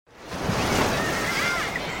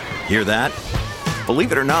Hear that?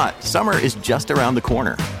 Believe it or not, summer is just around the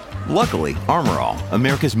corner. Luckily, Armor All,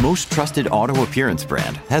 America's most trusted auto appearance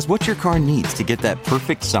brand, has what your car needs to get that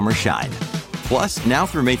perfect summer shine. Plus, now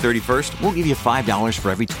through May 31st, we'll give you $5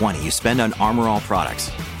 for every $20 you spend on Armor All products.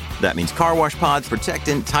 That means car wash pods,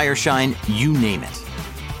 protectant, tire shine, you name it.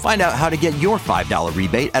 Find out how to get your $5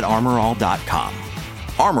 rebate at armorall.com.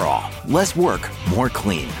 Armor All, less work, more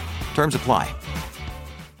clean. Terms apply.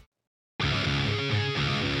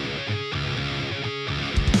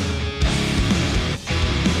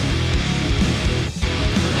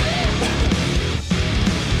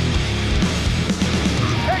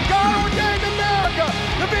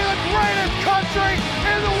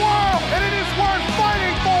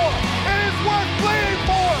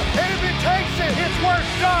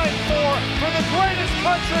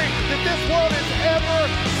 That this world has ever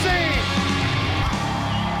seen.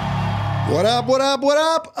 What up, what up, what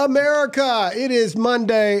up, America? It is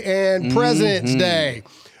Monday and President's Day.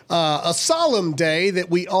 A solemn day that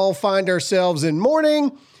we all find ourselves in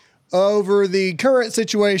mourning over the current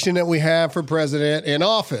situation that we have for president in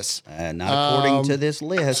office. Not according to this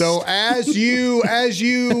list. So as you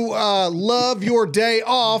love your day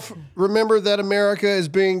off, remember that America is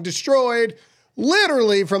being destroyed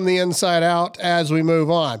literally from the inside out as we move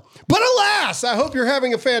on. But alas, I hope you're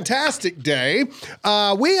having a fantastic day.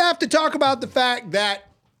 We have to talk about the fact that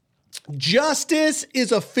justice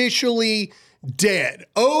is officially dead.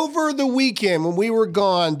 Over the weekend when we were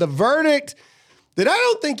gone, the verdict that I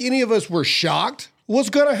don't think any of us were shocked was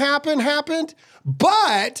going to happen happened,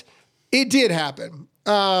 but it did happen.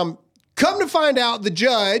 Come to find out, the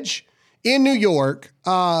judge in New York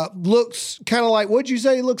looks kind of like, what'd you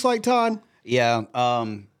say he looks like, Todd? Yeah,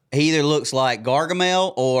 he either looks like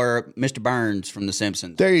Gargamel or Mr. Burns from The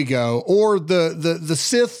Simpsons. There you go. Or the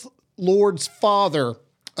Sith Lord's father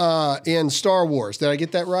in Star Wars. Did I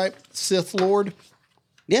get that right? Sith Lord?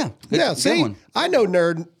 Yeah. Good See, one. I know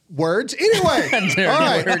nerd words. Anyway, all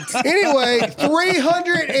right. Anyway,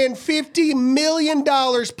 $350 million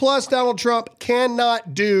plus Donald Trump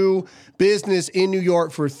cannot do business in New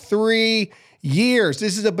York for 3 years.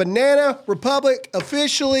 This is a banana republic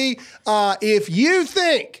officially. If you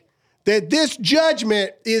think that this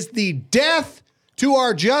judgment is the death to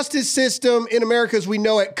our justice system in America as we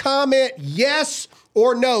know it, comment yes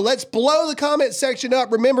or no. Let's blow the comment section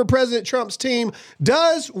up. Remember, President Trump's team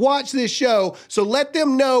does watch this show, so let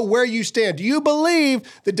them know where you stand. Do you believe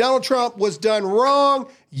that Donald Trump was done wrong?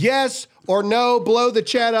 Yes or no? Blow the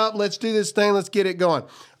chat up. Let's do this thing. Let's get it going.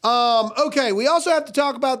 Okay, we also have to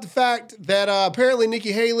talk about the fact that apparently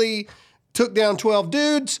Nikki Haley took down 12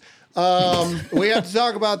 dudes. We have to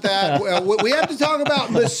talk about that. We have to talk about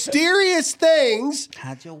mysterious things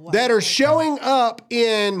that are showing up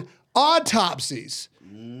in autopsies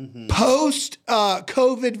post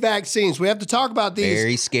COVID vaccines. We have to talk about these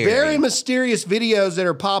very scary, very mysterious videos that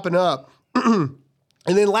are popping up. And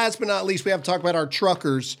then last but not least, we have to talk about our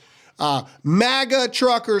truckers. MAGA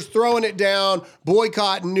truckers throwing it down,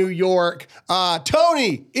 boycotting New York.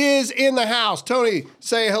 Tony is in the house. Tony,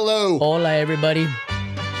 say hello. Hola, everybody.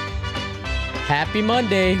 Happy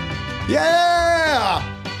Monday. Yeah!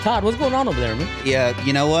 Todd, what's going on over there, man? Yeah,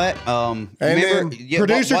 you know what? Remember,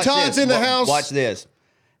 producer watch Todd's this. in the house. Watch this.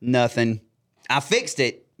 Nothing. I fixed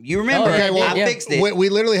it. You remember? Oh, yeah, Okay, well, I fixed it. We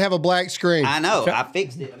literally have a black screen. I know. I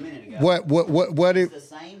fixed it a minute ago. What? It's the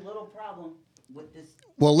same little problem with this.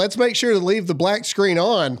 Well, let's make sure to leave the black screen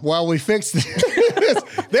on while we fix this.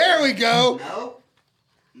 There we go. No.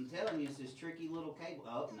 I'm telling you, it's this tricky little cable.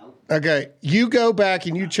 Oh, no. Okay, you go back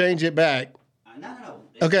and you change it back. No.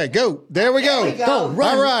 Okay, go. There we go. Go,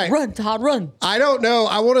 run. All right. Run, Todd, run. I don't know.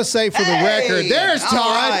 I want to say for the record, there's Todd.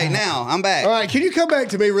 All right, now I'm back. All right, can you come back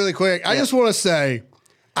to me really quick? I Yeah. just want to say,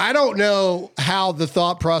 I don't know how the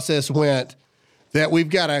thought process went that we've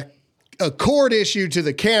got a cord issue to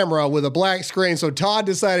the camera with a black screen, so Todd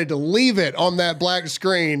decided to leave it on that black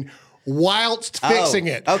screen whilst fixing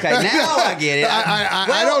it. Okay, now I get it.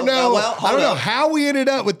 I don't know. I don't know how we ended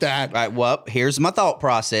up with that. Right, well, here's my thought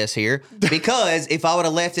process here. Because if I would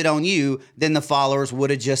have left it on you, then the followers would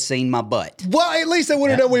have just seen my butt. Well, at least they would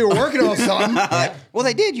have known we were working on something. Well,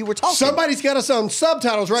 they did. You were talking. Somebody's got us on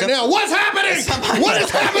subtitles right now. What's happening? What is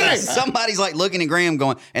happening? Somebody's like looking at Graham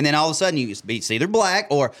going, and then all of a sudden it's either black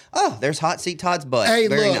or, oh, there's Hot Seat Todd's butt. Hey,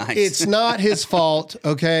 Very look, nice. it's not his fault,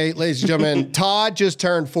 okay, ladies and gentlemen. Todd just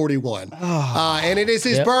turned 41. 41. And it is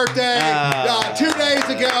his birthday 2 days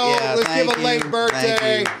ago. Let's give a late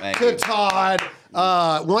birthday to Todd.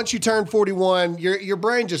 Once you turn 41, your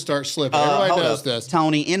brain just starts slipping. Everybody knows this.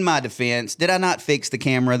 Tony, in my defense, did I not fix the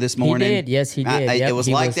camera this morning? He did. Yes, he did. It was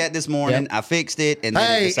that this morning. Yep. I fixed it, and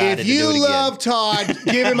then it decided if to do it you again. love Todd,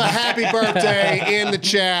 give him a happy birthday in the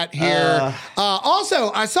chat here.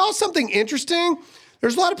 Also, I saw something interesting.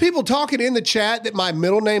 There's a lot of people talking in the chat that my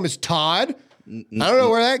middle name is Todd. I don't know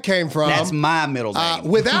where that came from. That's my middle name.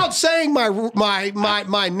 Without saying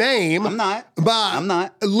my name, I'm not. I'm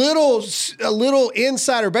not. A little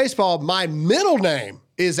insider baseball. My middle name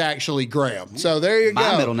is actually Graham. So there you go.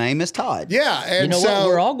 My middle name is Todd. Yeah, and You know what?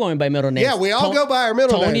 We're all going by middle names. Yeah, we all go by our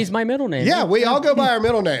middle names. Tony's my middle name. Yeah, we all go by our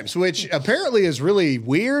middle names, which apparently is really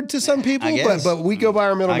weird to some people. I guess. But we go by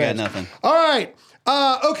our middle I names. got nothing. All right.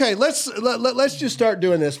 Okay. Let's just start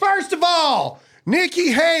doing this. First of all,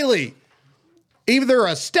 Nikki Haley, either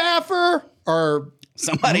a staffer or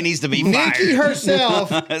Somebody needs to be fired. Nikki herself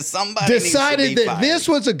Somebody decided needs to be that fired. this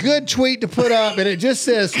was a good tweet to put up, and it just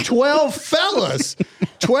says 12 fellas.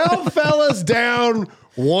 12 fellas down,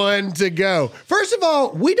 1 to go. First of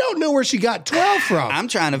all, we don't know where she got 12 from.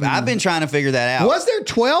 I've been trying to figure that out. Was there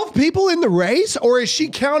 12 people in the race, or is she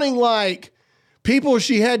counting like people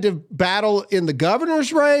she had to battle in the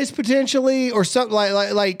governor's race potentially, or something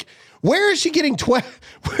like where is she getting 12?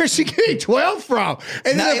 Where is she getting 12 from?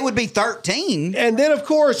 And No, then, it would be 13. and then of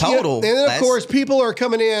course, Total. and then of That's- course, people are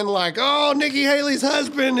coming in like, oh, Nikki Haley's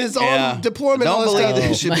husband is on deployment. Don't all this believe stuff.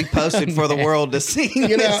 that it should be posted for the world to see.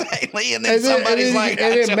 You know, Miss Haley, and then somebody's like,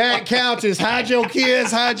 and then Matt Couch is hide your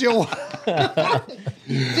kids, hide your.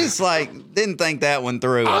 just like didn't think that one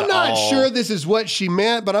through. I'm at not all. sure this is what she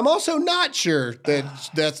meant, but I'm also not sure that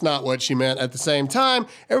that's not what she meant at the same time.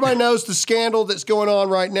 Everybody knows the scandal that's going on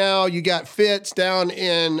right now. You got Fitz down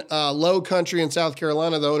in Low Country in South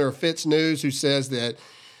Carolina, the owner of Fitz News, who says that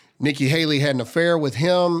Nikki Haley had an affair with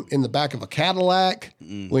him in the back of a Cadillac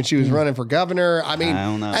when she was running for governor. I mean, I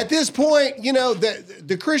don't know. at this point, you know,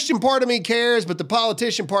 the Christian part of me cares, but the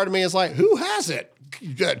politician part of me is like, who hasn't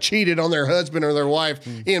cheated on their husband or their wife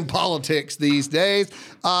in politics these days?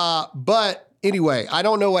 But anyway, I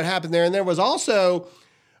don't know what happened there. And there was also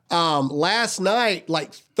last night,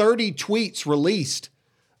 like 30 tweets released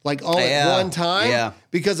like all at one time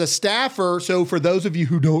because a staffer. So for those of you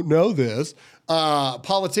who don't know this,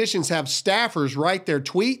 politicians have staffers write their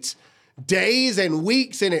tweets days and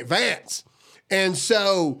weeks in advance. And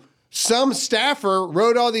so some staffer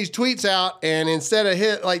wrote all these tweets out, and instead of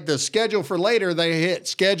hit like the schedule for later, they hit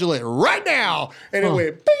schedule it right now. And it went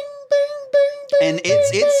bing, bing, bing, bing. And bing,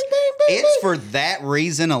 bing, bing, it's bing. for that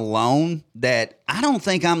reason alone that I don't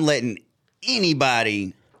think I'm letting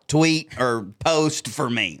anybody tweet or post for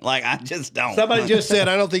me. Like, I just don't. Somebody just said,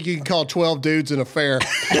 I don't think you can call 12 dudes an affair.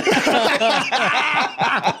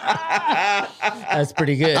 That's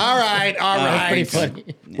pretty good. All right. That's pretty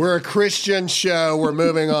funny. We're a Christian show. We're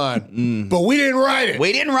moving on. But we didn't write it.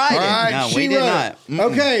 We didn't write All it. right, No, she we did wrote not. it.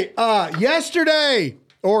 Okay, yesterday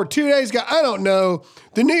or 2 days ago, I don't know,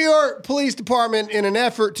 the New York Police Department, in an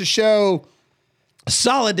effort to show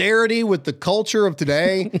solidarity with the culture of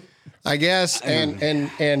today, I guess, and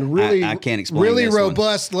really, I can't explain really this one.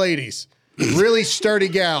 robust ladies, really sturdy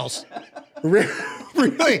gals,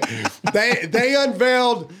 really, they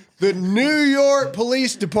unveiled the New York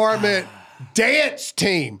Police Department dance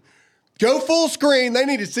team. Go full screen. They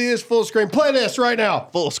need to see this full screen. Play this right now.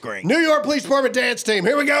 Full screen. New York Police Department dance team.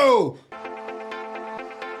 Here we go.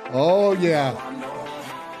 Oh, yeah.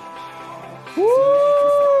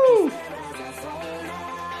 Woo!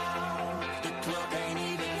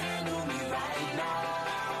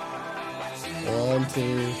 One,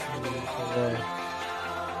 two, three, four,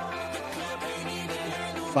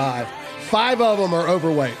 5. 5 of them are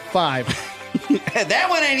overweight. 5. That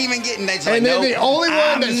one ain't even getting that. And then nope, the only one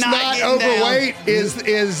I'm that's not getting down. overweight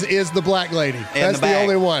is the black lady. That's the the back.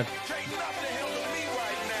 only one.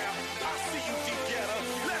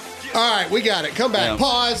 All right, we got it. Come back. Yeah.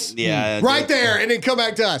 Pause. Yeah, Right there, and then come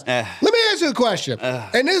back to us. Let me ask you a question.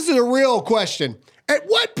 And this is a real question. At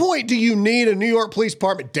what point do you need a New York Police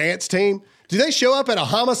Department dance team? Do they show up at a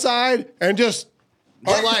homicide and just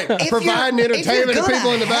are like If providing you're entertainment to gonna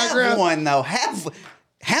people in the have background? One though,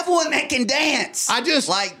 have one that can dance.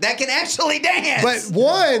 That can actually dance. But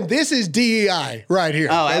one, this is DEI right here.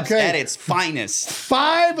 Oh, okay? at its finest.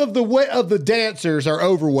 5 of the dancers are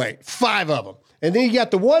overweight. 5 of them. And then you got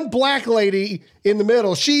the one black lady in the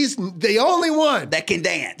middle. She's the only one that can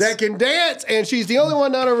dance. And she's the only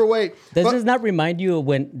one not overweight. Does this not remind you of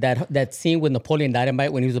when that scene with Napoleon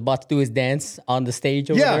Dynamite when he was about to do his dance on the stage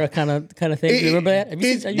over there, kind of thing? You remember that? Have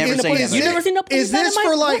you seen Napoleon Dynamite? Is this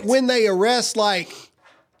for like when they arrest like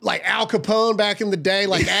Al Capone back in the day,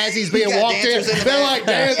 like as he's being walked in, they're like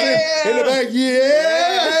dancing in the back.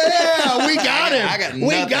 Yeah, we got him.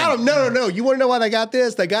 We got him. No. You want to know why they got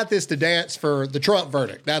this? They got this to dance for the Trump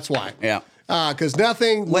verdict. That's why. Yeah. Because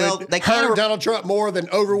nothing would hurt Donald Trump more than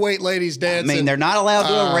overweight ladies dancing. I mean, they're not allowed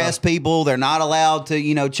to arrest people. They're not allowed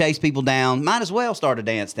to, chase people down. Might as well start a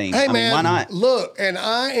dance team. Hey, man, why not? Look, and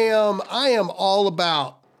I am all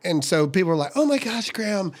about, and so people are like, oh my gosh,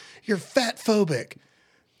 Graham, you're fat phobic.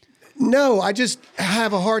 No, I just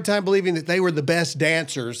have a hard time believing that they were the best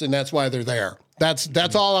dancers, and that's why they're there.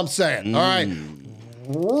 That's all I'm saying. All right.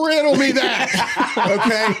 Riddle me that.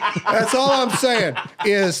 Okay? That's all I'm saying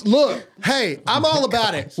is, look, hey, I'm all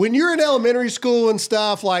about it. When you're in elementary school and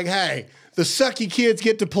stuff, like, hey, the sucky kids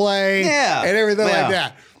get to play and everything like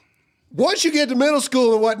that. Once you get to middle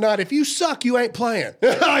school and whatnot, if you suck, you ain't playing.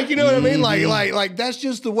 Like, you know what I mean? Like that's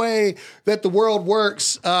just the way that the world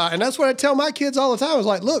works. And that's what I tell my kids all the time. I was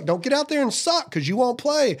like, look, don't get out there and suck because you won't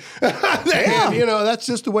play. And, that's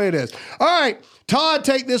just the way it is. All right. Todd,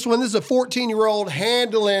 take this one. This is a 14-year-old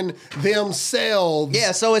handling themselves.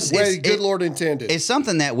 Yeah, so it's good Lord intended. It's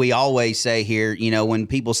something that we always say here, when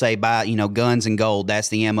people say buy, guns and gold, that's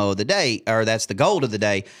the ammo of the day, or that's the gold of the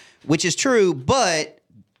day, which is true, but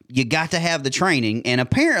you got to have the training. And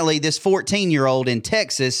apparently this 14-year-old in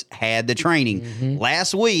Texas had the training.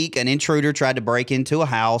 Last week, an intruder tried to break into a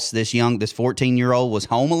house. This 14-year-old was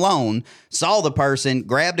home alone, saw the person,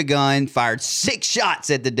 grabbed a gun, fired 6 shots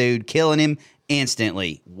at the dude, killing him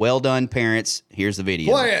instantly. Well done, parents. Here's the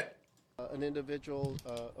video. Play it. An individual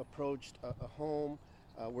approached a home.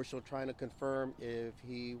 We're still trying to confirm if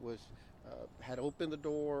he had opened the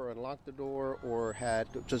door or unlocked the door or had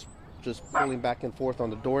just pulling back and forth on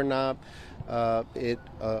the doorknob. It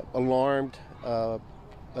alarmed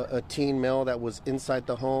a teen male that was inside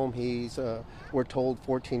the home. He's, we're told,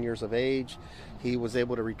 14 years of age. He was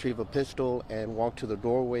able to retrieve a pistol and walk to the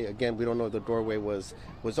doorway. Again, we don't know if the doorway was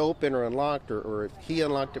open or unlocked or if he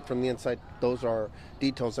unlocked it from the inside. Those are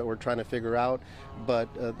details that we're trying to figure out.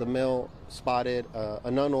 But the male spotted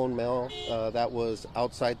an unknown male that was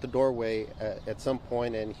outside the doorway at some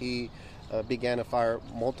point, and he began to fire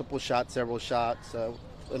multiple shots, several shots,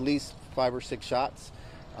 at least 5 or 6 shots,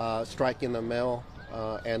 striking the male,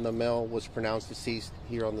 and the male was pronounced deceased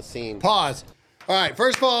here on the scene. Pause. All right,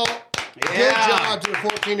 first of all, good job to a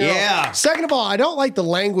 14-year-old. Yeah. Second of all, I don't like the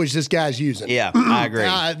language this guy's using. Yeah, I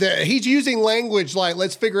agree. He's using language like,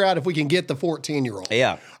 let's figure out if we can get the 14-year-old.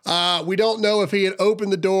 Yeah. We don't know if he had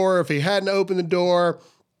opened the door, if he hadn't opened the door.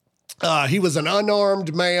 He was an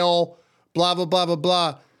unarmed male, blah, blah, blah, blah,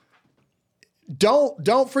 blah. Don't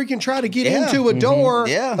freaking try to get into a door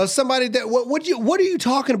of somebody that, what are you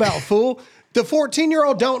talking about, fool? The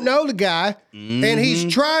 14-year-old don't know the guy, and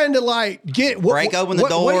he's trying to break open the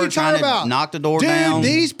door. What are you talking about? Knock the door Dude, down.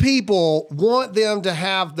 These people want them to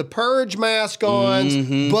have the purge mask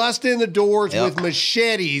on, bust in the doors with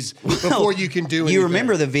machetes before you can do anything. You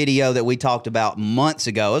remember the video that we talked about months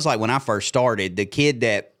ago? It was like when I first started, the kid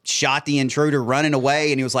that shot the intruder running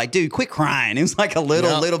away, and he was like, dude, quit crying. It was like a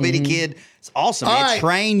little bitty kid. It's awesome, man. Right.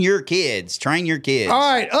 Train your kids. Train your kids. All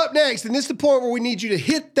right, up next, and this is the point where we need you to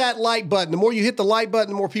hit that like button. The more you hit the like button,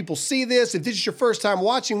 the more people see this. If this is your first time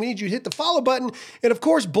watching, we need you to hit the follow button. And, of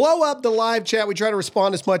course, blow up the live chat. We try to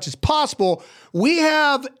respond as much as possible. We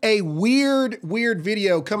have a weird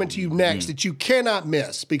video coming to you next that you cannot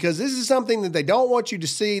miss because this is something that they don't want you to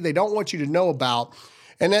see, they don't want you to know about.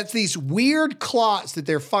 And that's these weird clots that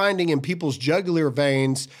they're finding in people's jugular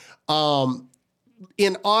veins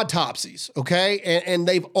in autopsies, okay? And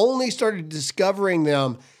they've only started discovering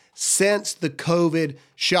them since the COVID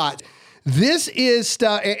shot. This is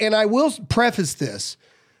stuff, and I will preface this,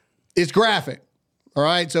 it's graphic, all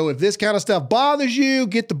right? So if this kind of stuff bothers you,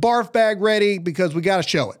 get the barf bag ready because we got to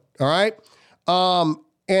show it, all right?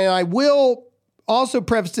 And I will also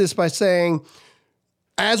preface this by saying,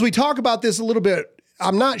 as we talk about this a little bit,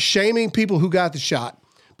 I'm not shaming people who got the shot,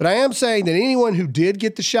 but I am saying that anyone who did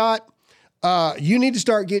get the shot, you need to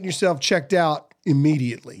start getting yourself checked out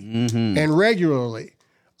immediately and regularly.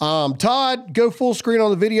 Todd, go full screen on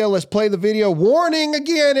the video. Let's play the video. Warning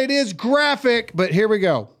again, it is graphic, but here we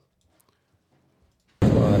go.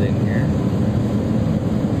 Spot in here.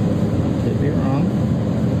 Could be wrong.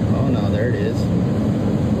 Oh no, there it is.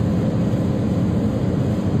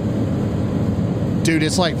 Dude,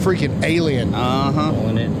 it's like freaking Alien.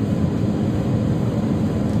 Pulling it.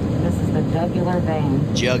 the jugular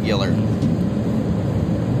vein. Jugular.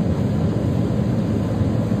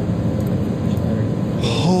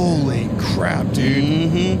 Holy crap, dude.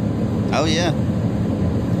 Mm-hmm. Oh, yeah.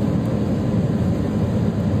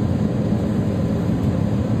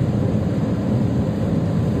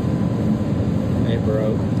 It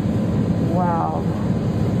broke. Wow.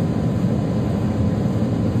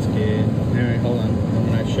 That's good. Alright, hold on. I'm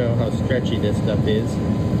going to show how stretchy this stuff is.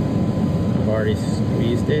 I've already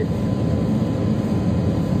squeezed it.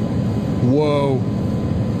 Whoa.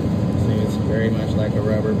 So it's very much like a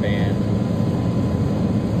rubber band.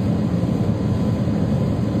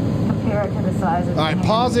 Compare it to the size of All right,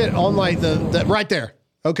 pause it on like the right there.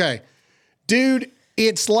 Okay. Dude,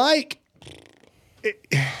 it's like it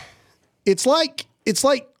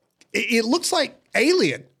looks like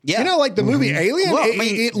Alien. Yeah. You know, like the movie Alien? Well,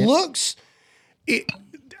 it looks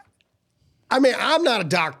I mean, I'm not a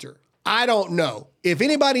doctor. I don't know. If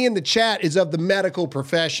anybody in the chat is of the medical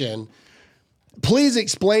profession, please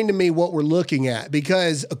explain to me what we're looking at,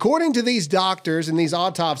 because according to these doctors and these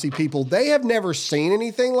autopsy people, they have never seen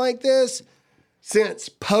anything like this since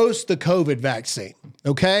post the COVID vaccine.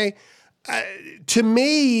 Okay. To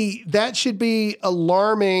me, that should be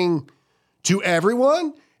alarming to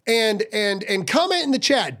everyone. And comment in the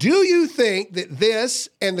chat. Do you think that this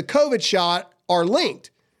and the COVID shot are linked?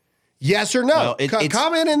 Yes or no? Well,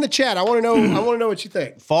 comment in the chat. I want to know. I want to know what you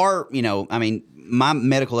think. I mean, my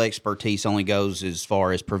medical expertise only goes as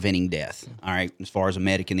far as preventing death. All right, as far as a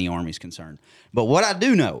medic in the Army is concerned. But what I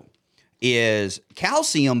do know is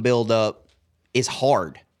calcium buildup is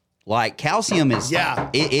hard. Like calcium is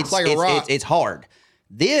it's like a rock. It's hard.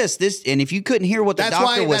 This, and if you couldn't hear what the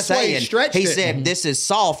doctor was saying, he said this is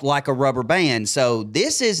soft like a rubber band. So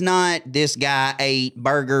this is not this guy ate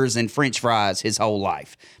burgers and French fries his whole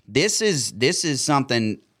life. This is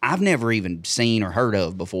something I've never even seen or heard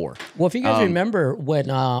of before. Well, if you guys remember when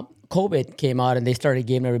COVID came out and they started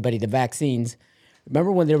giving everybody the vaccines,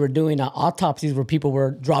 remember when they were doing autopsies where people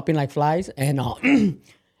were dropping like flies and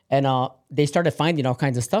they started finding all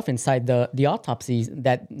kinds of stuff inside the autopsies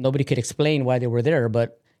that nobody could explain why they were there,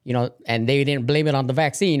 but and they didn't blame it on the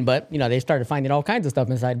vaccine, but they started finding all kinds of stuff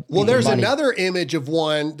inside. Well, there's another image of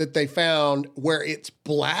one that they found where it's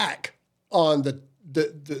black on the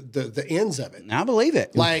ends of it. I believe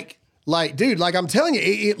it. Like, dude, like I'm telling you,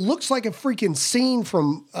 it looks like a freaking scene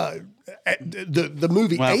from the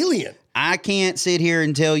movie Alien. I can't sit here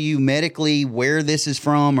and tell you medically where this is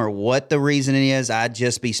from or what the reason is. I'd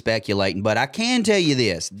just be speculating. But I can tell you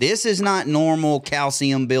this. This is not normal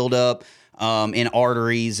calcium buildup in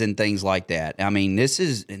arteries and things like that. I mean, this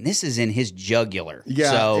is in his jugular.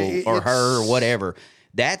 Yeah. Or her or whatever.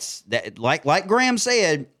 That's that. Like Graham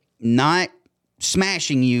said, not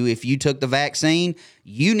smashing you if you took the vaccine.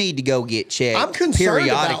 You need to go get checked. I'm concerned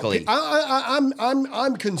periodically.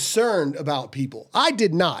 I'm concerned about people. I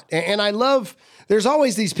did not, and I love. There's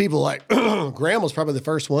always these people like Graham was probably the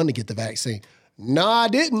first one to get the vaccine. No, I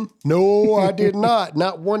didn't. No, I did not.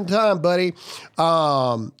 Not one time, buddy.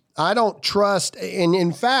 I don't trust, and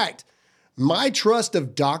in fact, my trust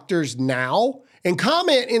of doctors now. And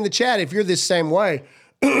comment in the chat if you're this same way.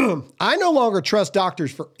 I no longer trust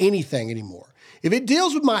doctors for anything anymore. If it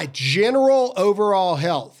deals with my general overall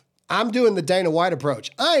health, I'm doing the Dana White approach.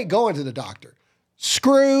 I ain't going to the doctor.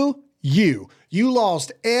 Screw you. You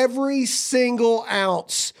lost every single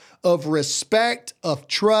ounce of respect, of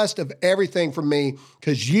trust, of everything from me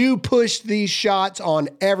because you pushed these shots on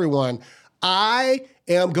everyone. I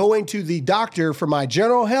am going to the doctor for my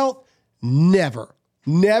general health. Never.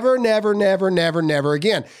 Never, never, never, never, never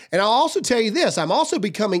again. And I'll also tell you this, I'm also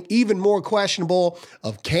becoming even more questionable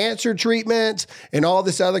of cancer treatments and all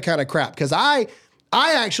this other kind of crap. Because I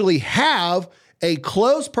actually have a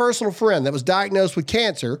close personal friend that was diagnosed with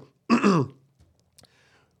cancer. And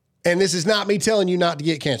this is not me telling you not to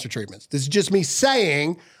get cancer treatments. This is just me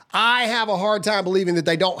saying I have a hard time believing that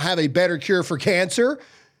they don't have a better cure for cancer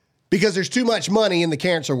because there's too much money in the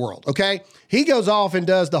cancer world, okay? He goes off and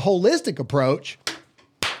does the holistic approach.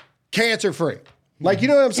 Cancer-free. Like, you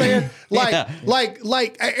know what I'm saying?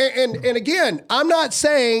 And again, I'm not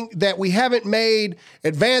saying that we haven't made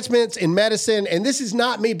advancements in medicine, and this is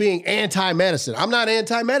not me being anti-medicine. I'm not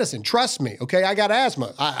anti-medicine. Trust me, okay? I got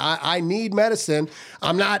asthma. I need medicine.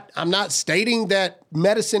 I'm not stating that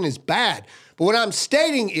medicine is bad. But what I'm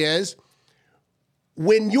stating is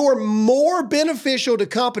when you're more beneficial to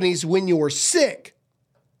companies when you're sick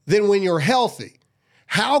than when you're healthy,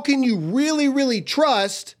 how can you really, really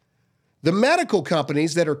trust the medical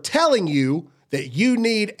companies that are telling you that you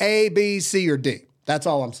need A, B, C, or D? That's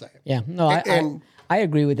all I'm saying. Yeah, no, I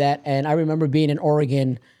agree with that. And I remember being in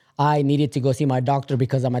Oregon I needed to go see my doctor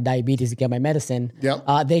because of my diabetes to get my medicine.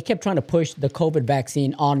 Yep. They kept trying to push the COVID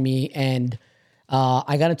vaccine on me, and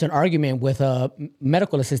I got into an argument with a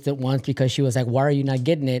medical assistant once because she was like, "Why are you not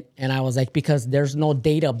getting it?" And I was like, "Because there's no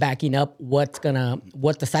data backing up what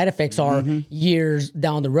the side effects are years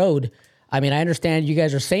down the road." I mean, I understand you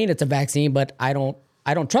guys are saying it's a vaccine, but I don't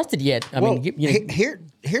trust it yet.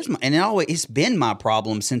 Here's my, and it's been my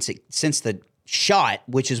problem since the shot,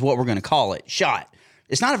 which is what we're going to call it, shot.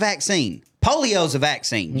 It's not a vaccine. Polio's a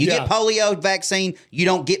vaccine. You get polio vaccine, you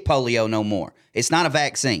don't get polio no more. It's not a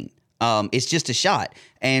vaccine. It's just a shot.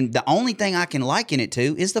 And the only thing I can liken it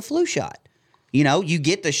to is the flu shot. You know, you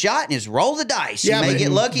get the shot and it's roll the dice. You may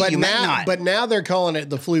get lucky, you may not. But now they're calling it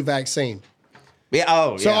the flu vaccine.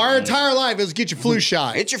 Yeah. So our entire life is get your flu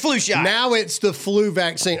shot. It's your flu shot. Now it's the flu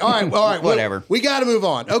vaccine. All right. Whatever. We got to move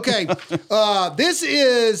on. Okay. This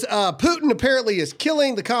is Putin apparently is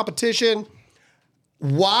killing the competition.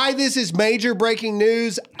 Why this is major breaking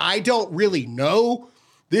news, I don't really know.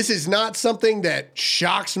 This is not something that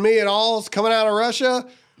shocks me at all. It's coming out of Russia.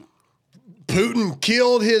 Putin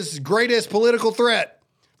killed his greatest political threat.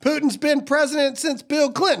 Putin's been president since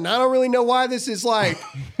Bill Clinton. I don't really know why this is like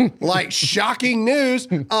shocking news.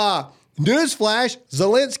 Newsflash,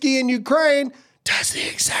 Zelensky in Ukraine does the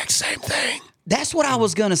exact same thing. That's what I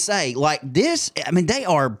was going to say. Like this, I mean, they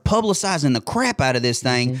are publicizing the crap out of this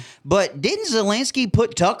thing. But didn't Zelensky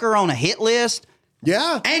put Tucker on a hit list?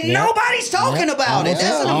 Yeah. And nobody's talking about it.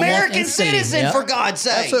 That's an American citizen, for God's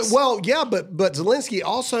sake. But Zelensky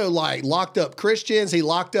also locked up Christians. He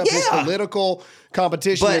locked up his political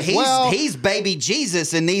competition as well. He's baby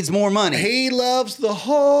Jesus and needs more money. He loves the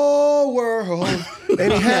whole world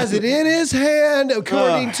and he has it in his hand,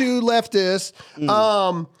 according to leftists.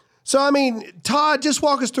 So, I mean, Todd, just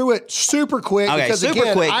walk us through it super quick. Okay, because, super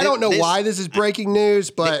again, quick. I don't know why this is breaking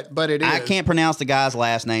news, but it is. I can't pronounce the guy's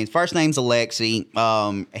last name. First name's Alexei.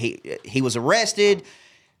 He was arrested.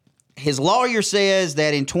 His lawyer says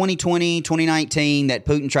that in 2020, 2019, that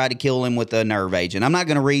Putin tried to kill him with a nerve agent. I'm not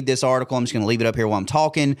going to read this article. I'm just going to leave it up here while I'm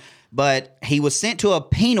talking. But he was sent to a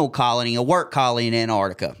penal colony, a work colony in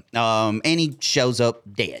Antarctica, and he shows up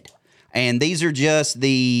dead. And these are just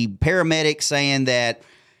the paramedics saying that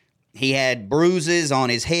he had bruises on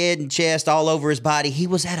his head and chest all over his body. He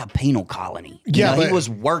was at a penal colony. He was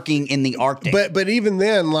working in the Arctic. But even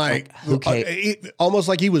then, almost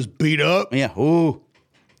like he was beat up. Yeah. Ooh.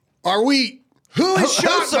 Who is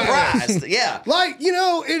shocked? Surprised? Yeah.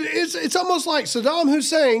 It's almost like Saddam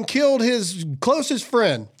Hussein killed his closest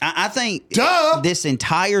friend. I think this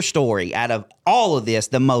entire story, out of all of this,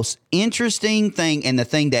 the most interesting thing and the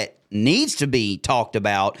thing that needs to be talked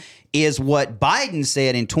about is what Biden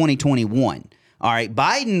said in 2021. All right,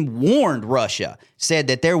 Biden warned Russia, said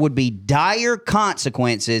that there would be dire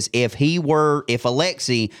consequences if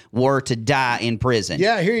Alexei were to die in prison.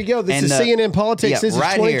 Yeah, here you go. This is CNN Politics. This is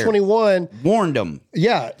 2021. Warned him.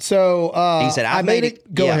 Yeah, so he said, I made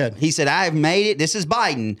it. Go ahead. He said, I've made it. This is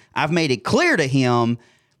Biden. I've made it clear to him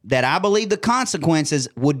that I believe the consequences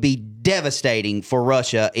would be devastating for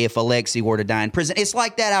Russia if Alexei were to die in prison. It's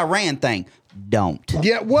like that Iran thing. Don't.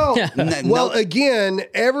 Yeah, again,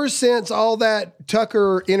 ever since all that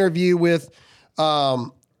Tucker interview with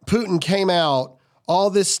Putin came out, all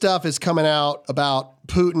this stuff is coming out about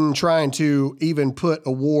Putin trying to even put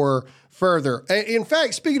a war further. In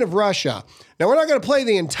fact, speaking of Russia, now we're not going to play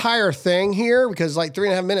the entire thing here because it's like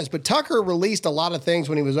 3.5 minutes, but Tucker released a lot of things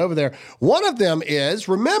when he was over there. One of them is,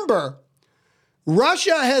 remember,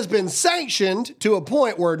 Russia has been sanctioned to a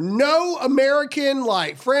point where no American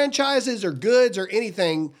franchises or goods or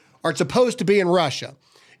anything are supposed to be in Russia.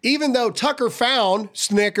 Even though Tucker found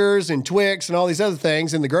Snickers and Twix and all these other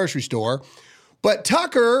things in the grocery store, but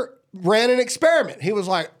Tucker ran an experiment. He was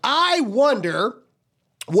like, I wonder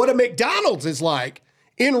what a McDonald's is like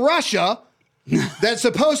in Russia that's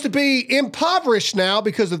supposed to be impoverished now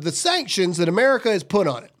because of the sanctions that America has put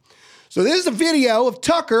on it. So this is a video of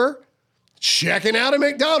Tucker checking out a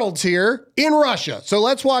McDonald's here in Russia. So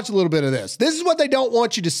let's watch a little bit of this. This is what they don't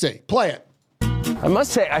want you to see. Play it. I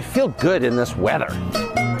must say, I feel good in this weather.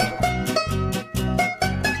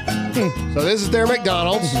 So this is their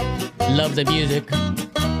McDonald's. Love the music.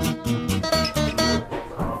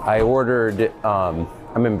 I ordered,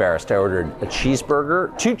 I'm embarrassed. I ordered a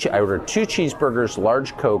cheeseburger, I ordered 2 cheeseburgers,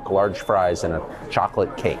 large Coke, large fries, and a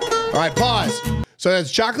chocolate cake. All right, pause. So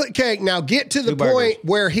that's chocolate cake. Now get to the point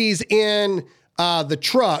where he's in the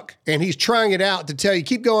truck and he's trying it out to tell you,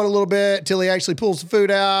 keep going a little bit till he actually pulls the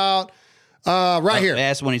food out. Here.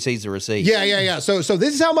 That's when he sees the receipt. Yeah. So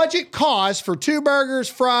this is how much it costs for 2 burgers,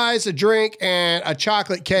 fries, a drink, and a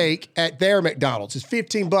chocolate cake at their McDonald's. It's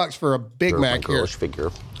 $15 for a Big Mac here.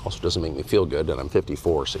 Figure. Also doesn't make me feel good, and I'm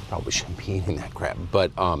 54, so you probably shouldn't be eating that crap.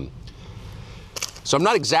 But, so I'm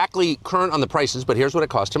not exactly current on the prices, but here's what it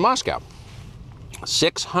cost in Moscow.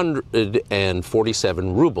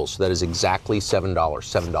 647 rubles. That is exactly $7.05.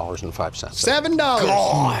 $7.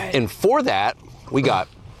 God. And for that, we got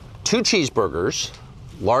 2 cheeseburgers,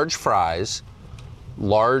 large fries,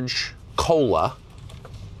 large cola,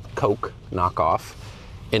 Coke knockoff,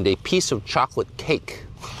 and a piece of chocolate cake.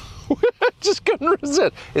 Just couldn't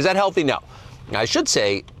resist. Is that healthy? No. I should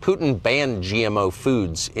say Putin banned GMO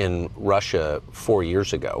foods in Russia 4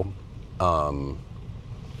 years ago,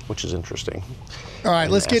 which is interesting. All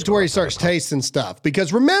right, let's get to where he starts tasting stuff.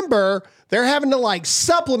 Because remember, they're having to like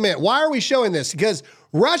supplement. Why are we showing this? Because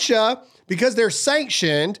Russia, because they're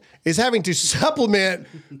sanctioned, is having to supplement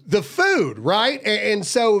the food, right? And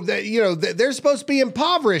so, they're supposed to be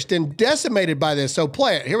impoverished and decimated by this. So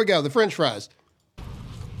play it. Here we go, the French fries.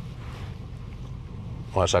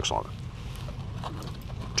 Well, that's excellent.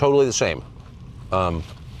 Totally the same.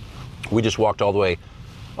 We just walked all the way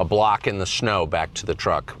a block in the snow back to the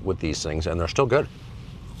truck with these things, and they're still good.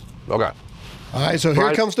 Okay. All right, so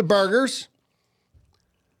here comes the burgers.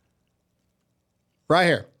 Right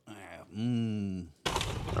here.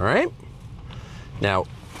 All right. Now,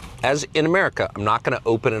 as in America, I'm not going to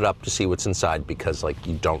open it up to see what's inside because,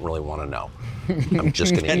 you don't really want to know. I'm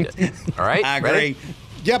just going to eat it. All right? I agree. Ready?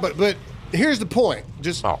 Yeah, but here's the point.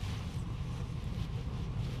 Just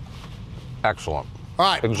excellent. All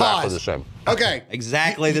right, exactly pause. the same. Okay.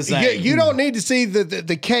 Exactly the same. You don't need to see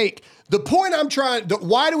the cake. The point I'm trying,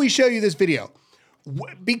 why do we show you this video?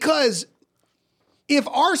 Because if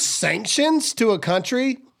our sanctions to a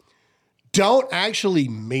country don't actually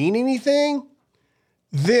mean anything,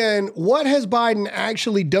 then what has Biden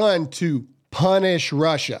actually done to punish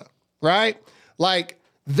Russia, right?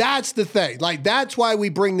 That's the thing. That's why we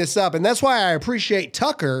bring this up. And that's why I appreciate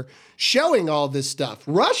Tucker showing all this stuff.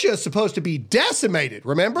 Russia is supposed to be decimated,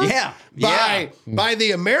 remember? Yeah. By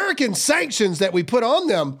the American sanctions that we put on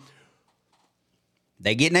them.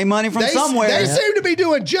 They getting their money from somewhere. They seem to be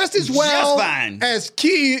doing just as well fine. as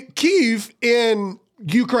Kyiv in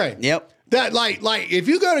Ukraine. Yep. That if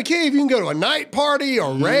you go to Kyiv, you can go to a night party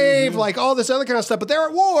or rave, all this other kind of stuff. But they're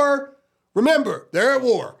at war. Remember, they're at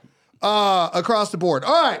war across the board.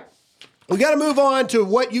 All right. We got to move on to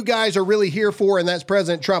what you guys are really here for, and that's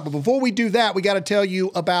President Trump. But before we do that, we got to tell you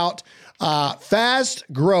about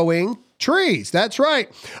fast-growing trees. That's right.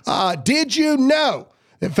 Did you know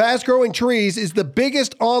that Fast Growing Trees is the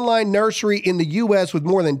biggest online nursery in the U.S. with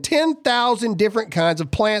more than 10,000 different kinds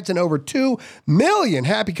of plants and over 2 million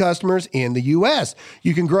happy customers in the U.S.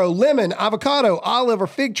 You can grow lemon, avocado, olive, or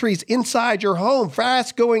fig trees inside your home.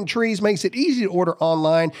 Fast Growing Trees makes it easy to order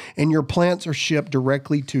online, and your plants are shipped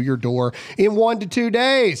directly to your door in 1 to 2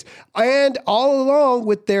 days. And all along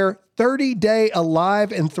with their 30-day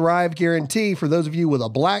Alive and Thrive guarantee for those of you with a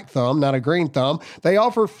black thumb, not a green thumb. They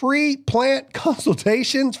offer free plant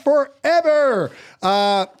consultations forever.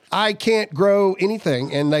 I can't grow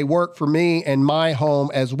anything, and they work for me and my home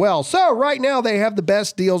as well. So right now, they have the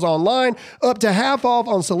best deals online, up to half off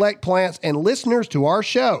on select plants, and listeners to our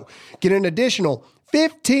show get an additional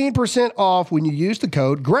 15% off when you use the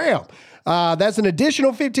code GRAHAM. That's an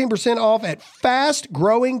additional 15% off at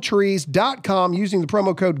fastgrowingtrees.com using the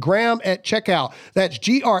promo code GRAHAM at checkout. That's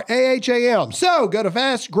GRAHAM. So go to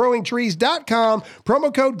fastgrowingtrees.com,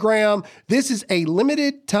 promo code GRAHAM. This is a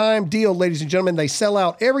limited time deal, ladies and gentlemen. They sell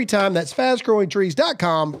out every time. That's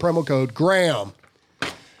fastgrowingtrees.com, promo code GRAHAM.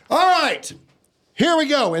 All right, here we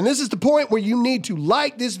go. And this is the point where you need to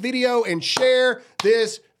like this video and share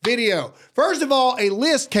this video. First of all, a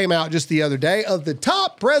list came out just the other day of the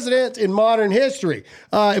top presidents in modern history.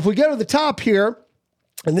 If we go to the top here,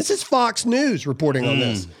 and this is Fox News reporting on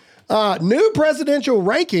this, new presidential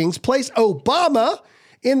rankings place Obama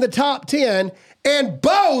in the top 10, and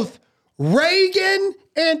both Reagan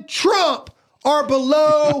and Trump are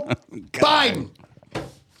below Biden.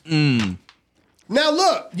 Now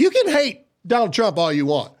look, you can hate Donald Trump all you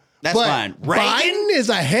want. That's fine. Biden is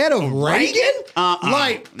ahead of Reagan?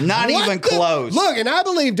 Not even close. Look, and I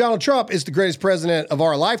believe Donald Trump is the greatest president of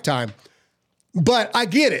our lifetime, but I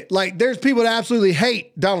get it. There's people that absolutely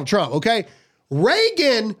hate Donald Trump, okay?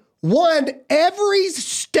 Reagan won every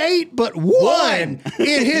state but one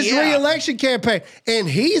in his re-election campaign, and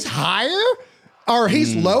he's higher or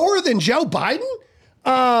he's lower than Joe Biden?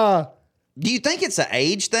 Do you think it's an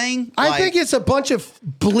age thing? I think it's a bunch of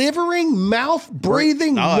blivering,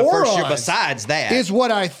 mouth-breathing morons. For sure. Besides that. Is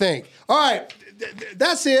what I think. All right.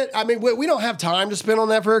 That's it. I mean, we don't have time to spend on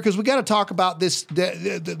that for her because we got to talk about this.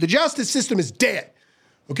 The justice system is dead.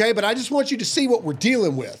 Okay. But I just want you to see what we're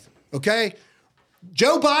dealing with. Okay.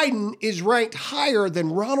 Joe Biden is ranked higher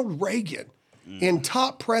than Ronald Reagan in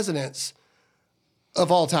top presidents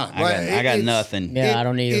of all time. I got nothing. Yeah, I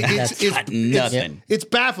don't either. Nothing. It's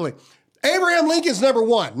baffling. Abraham Lincoln's number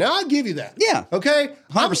one. Now I'll give you that. Yeah. Okay.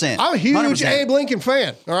 100%. I'm a huge 100%. Abe Lincoln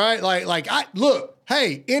fan. All right.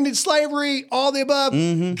 Hey, ended slavery, all the above.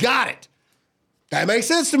 Got it. That makes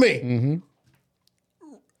sense to me.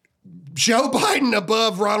 Joe Biden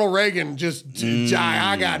above Ronald Reagan,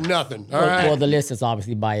 I got nothing. All right. Well, the list is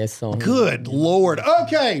obviously biased. So Good Lord.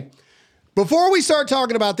 Okay. Before we start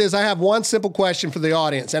talking about this, I have one simple question for the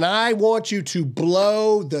audience, and I want you to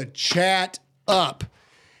blow the chat up.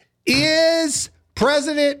 Is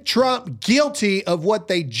President Trump guilty of what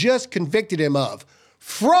they just convicted him of?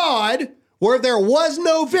 Fraud where there was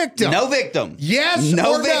no victim. No victim. Yes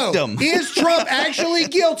no or victim. no? Is Trump actually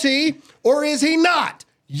guilty or is he not?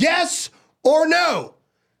 Yes or no?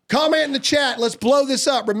 Comment in the chat. Let's blow this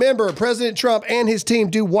up. Remember, President Trump and his team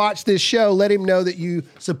do watch this show. Let him know that you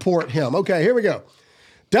support him. Okay, here we go.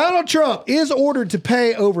 Donald Trump is ordered to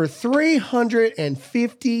pay over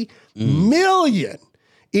 $350 million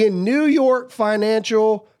in New York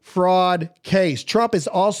financial fraud case. Trump is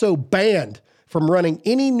also banned from running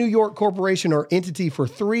any New York corporation or entity for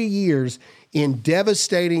 3 years in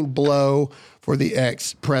devastating blow for the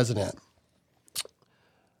ex-president.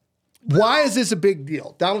 Why is this a big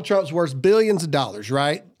deal? Donald Trump's worth billions of dollars,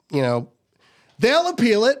 right? You know, they'll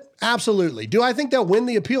appeal it. Absolutely. Do I think they'll win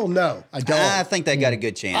the appeal? No, I don't. I think they got a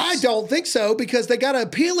good chance. I don't think so because they got to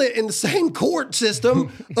appeal it in the same court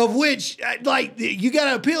system of which, you got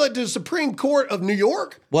to appeal it to the Supreme Court of New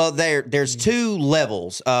York. Well, there's two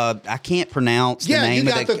levels. I can't pronounce the name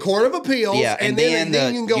you got the Court of Appeals, and then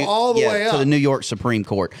you can go all the way up to the New York Supreme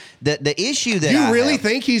Court. The issue that you really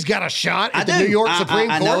think he's got a shot at the New York Supreme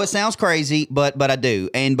Court? I know it sounds crazy, but I do,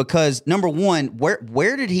 and because number one,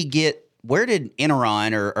 where did he get? Where did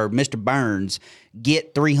Enron or Mr. Burns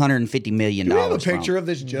get $350 million? Do you have a picture of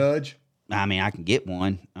this judge? I mean, I can get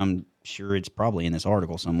one. I'm sure it's probably in this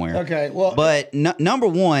article somewhere. Okay, well, but number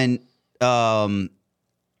one, other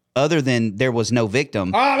than there was no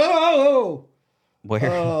victim. Oh, where?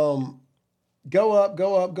 Go up.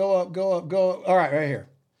 All right, right here.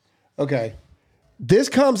 Okay, this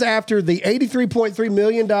comes after the $83.3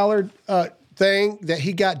 million thing that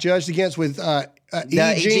he got judged against with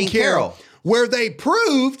E. Jean Carroll, where they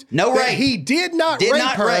proved that he did not rape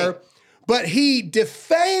her, but he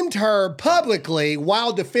defamed her publicly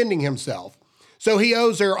while defending himself. So he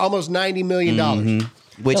owes her almost $90 million.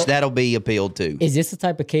 Which that'll be appealed to. Is this the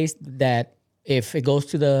type of case that if it goes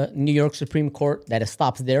to the New York Supreme Court, that it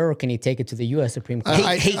stops there, or can he take it to the U.S. Supreme Court?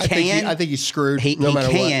 He can. I think he's screwed. He no matter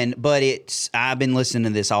can, what. but I've been listening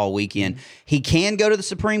to this all weekend. He can go to the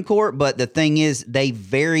Supreme Court, but the thing is, they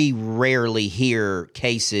very rarely hear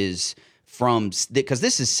cases because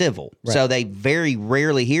this is civil, so they very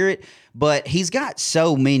rarely hear it. But he's got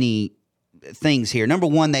so many things here. Number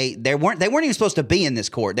one, they weren't even supposed to be in this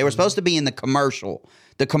court. They were supposed to be in the commercial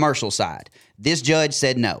side. This judge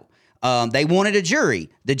said no. They wanted a jury.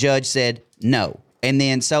 The judge said no. And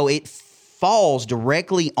then so it falls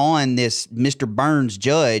directly on this Mr. Burns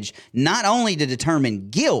judge, not only to determine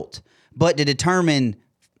guilt, but to determine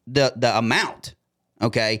the amount.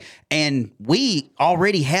 Okay. And we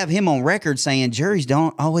already have him on record saying juries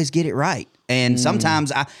don't always get it right. And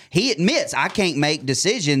sometimes he admits I can't make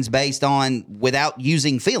decisions without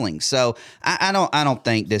using feelings. So I don't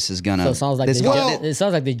think this is gonna. So it sounds like it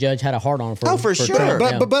sounds like the judge had a hard on for. Oh, for sure.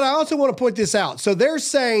 Trump, But I also want to point this out. So they're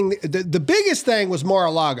saying the biggest thing was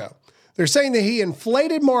Mar-a-Lago. They're saying that he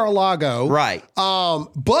inflated Mar-a-Lago. Right.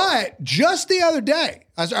 But just the other day,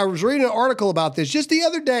 I was reading an article about this. Just the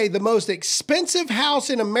other day, the most expensive house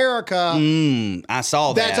in America. I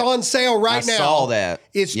saw that. That's on sale right now. I saw that.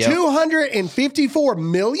 It's $254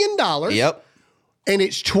 million. Yep. And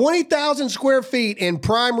it's 20,000 square feet in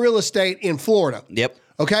prime real estate in Florida. Yep.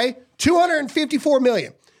 Okay? $254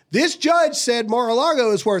 million. This judge said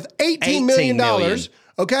Mar-a-Lago is worth $18 million.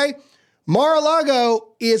 Okay? Mar-a-Lago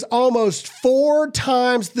is almost 4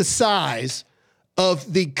 times the size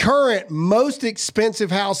of the current most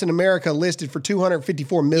expensive house in America listed for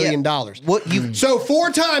 $254 million. So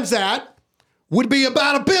 4 times that would be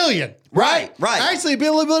about $1 billion, right? Right. Actually, a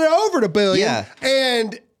little bit over $1 billion. Yeah.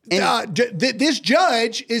 And this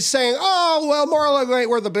judge is saying, oh, well, Mar-a-Lago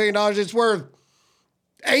ain't worth $1 billion. It's worth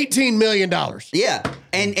 $18 million. Yeah.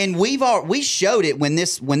 And we showed it when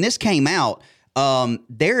this came out.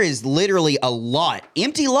 There is literally a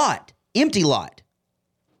empty lot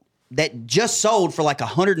that just sold for like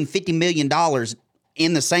 $150 million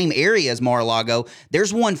in the same area as Mar-a-Lago.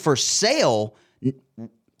 There's one for sale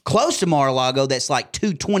close to Mar-a-Lago that's like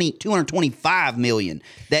 225 million.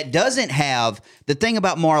 That doesn't have the thing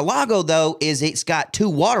about Mar-a-Lago though is it's got two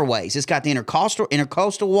waterways. It's got the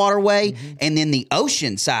intercoastal waterway and then the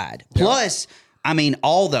ocean side. Plus, I mean,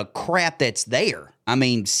 all the crap that's there. I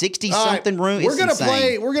mean, 60 something room. We're gonna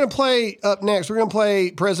play up next. We're gonna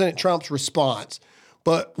play President Trump's response.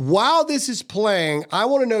 But while this is playing, I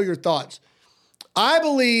want to know your thoughts. I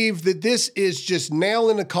believe that this is just nail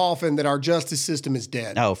in the coffin that our justice system is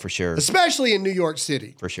dead. Oh, for sure. Especially in New York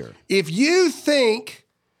City. For sure. If you think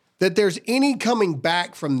that there's any coming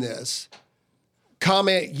back from this,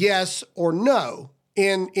 comment yes or no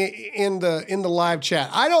in the live chat.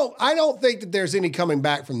 I don't think that there's any coming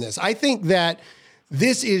back from this. I think that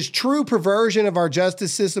this is true perversion of our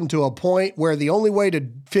justice system to a point where the only way to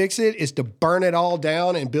fix it is to burn it all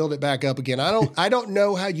down and build it back up again. I don't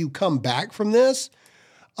know how you come back from this.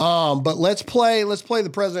 But let's play the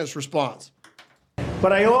president's response.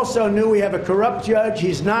 But I also knew we have a corrupt judge.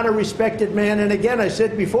 He's not a respected man. And again, I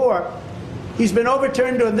said before, he's been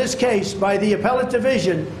overturned on this case by the appellate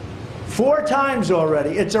division 4 times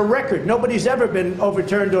already. It's a record. Nobody's ever been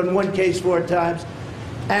overturned on one case 4 times.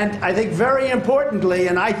 And I think very importantly,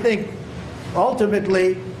 and I think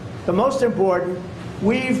ultimately the most important,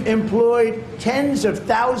 we've employed tens of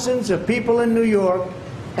thousands of people in New York,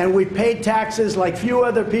 and we paid taxes like few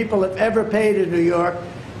other people have ever paid in New York,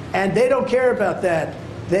 and they don't care about that.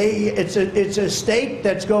 It's a state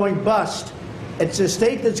that's going bust. It's a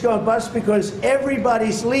state that's going bust because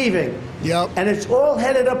everybody's leaving. Yep. And it's all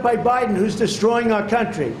headed up by Biden, who's destroying our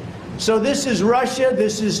country. So this is Russia,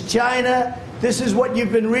 this is China, this is what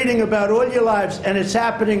you've been reading about all your lives, and it's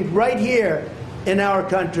happening right here in our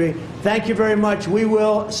country. Thank you very much. We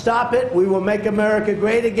will stop it. We will make America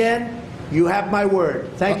great again. You have my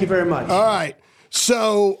word. Thank you very much. All right.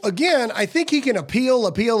 So, again, I think he can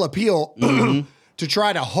appeal to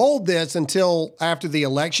try to hold this until after the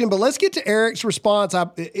election. But let's get to Eric's response.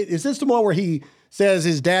 Is this the one where he says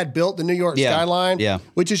his dad built the New York skyline? Yeah.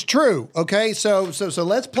 Which is true. Okay, so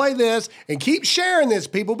let's play this and keep sharing this,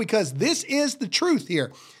 people, because this is the truth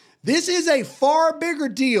here. This is a far bigger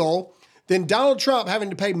deal than Donald Trump having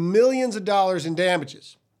to pay millions of dollars in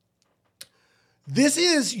damages.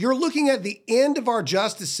 You're looking at the end of our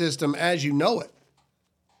justice system as you know it.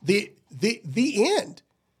 The end.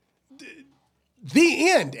 The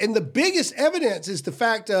end. And the biggest evidence is the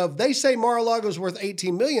fact of, they say Mar-a-Lago is worth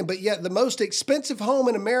 $18 million, but yet the most expensive home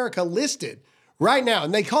in America listed right now,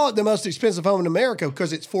 and they call it the most expensive home in America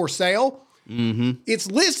because it's for sale. Mm-hmm. It's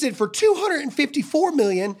listed for $254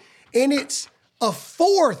 million, and it's a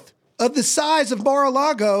fourth of the size of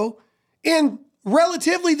Mar-a-Lago in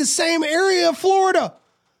relatively the same area of Florida.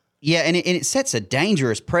 Yeah, and it sets a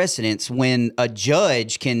dangerous precedence when a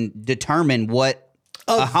judge can determine what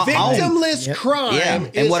a victimless crime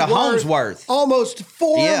and what a home's worth. Almost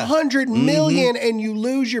 $400 million, and you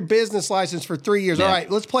lose your business license for 3 years. Yeah. All right,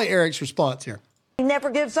 let's play Eric's response here. He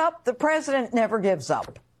never gives up. The president never gives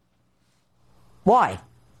up. Why?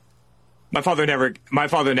 My father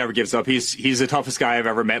never gives up. He's the toughest guy I've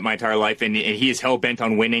ever met my entire life, and he is hell bent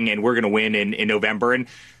on winning, and we're going to win in November.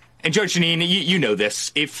 And Judge Jeanine, you know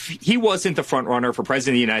this. If he wasn't the front runner for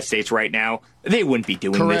president of the United States right now, they wouldn't be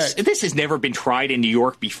doing this. This has never been tried in New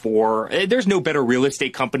York before. There's no better real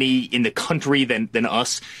estate company in the country than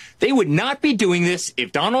us. They would not be doing this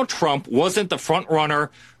if Donald Trump wasn't the front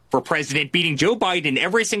runner for president, beating Joe Biden in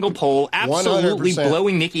every single poll, absolutely 100%.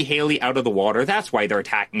 blowing Nikki Haley out of the water. That's why they're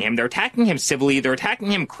attacking him. They're attacking him civilly. They're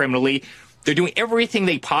attacking him criminally. They're doing everything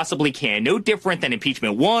they possibly can. No different than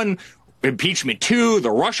impeachment 1, impeachment 2,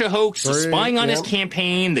 the Russia hoax, the spying on his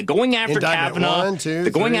campaign, the going after Kavanaugh,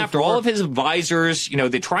 the going after all of his advisors. You know,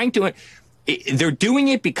 they're trying to. They're doing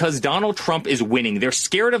it because Donald Trump is winning. They're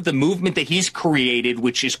scared of the movement that he's created,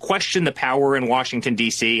 which is question the power in Washington,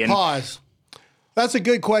 D.C. And pause. That's a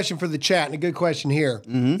good question for the chat and a good question here.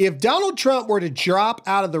 Mm-hmm. If Donald Trump were to drop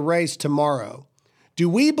out of the race tomorrow, do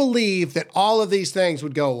we believe that all of these things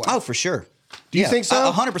would go away? Oh, for sure. Do you think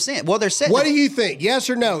so? 100%. Well, they're setting. What do you think? Yes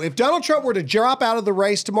or no? If Donald Trump were to drop out of the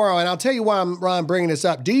race tomorrow, and I'll tell you why I'm bringing this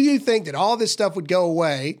up. Do you think that all this stuff would go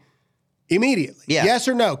away immediately? Yeah. Yes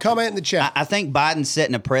or no? Comment in the chat. I think Biden's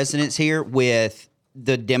setting a precedence here with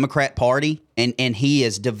the Democrat Party, and he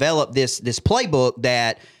has developed this playbook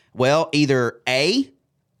that, well, either A,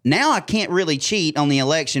 now I can't really cheat on the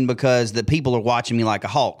election because the people are watching me like a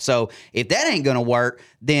hawk. So if that ain't going to work,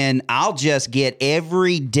 then I'll just get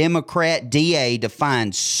every Democrat DA to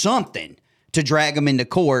find something to drag them into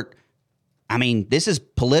court. I mean, this is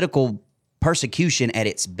political persecution at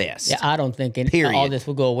its best. Yeah, I don't think all this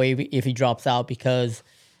will go away if he drops out because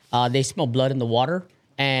they smell blood in the water.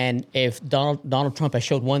 And if Donald Trump has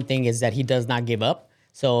showed one thing is that he does not give up.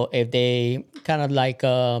 So if they kind of like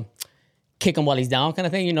kick him while he's down kind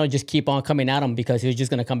of thing, just keep on coming at him because he's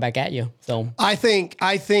just going to come back at you. So I think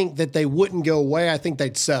that they wouldn't go away. I think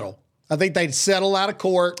they'd settle. I think they'd settle out of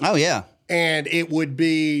court. Oh, yeah. And it would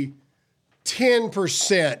be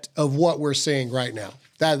 10% of what we're seeing right now.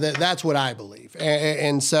 That's what I believe.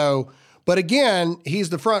 And so, but again,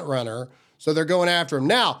 he's the front runner, so they're going after him.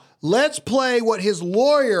 Now, let's play what his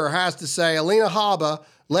lawyer has to say. Alina Habba,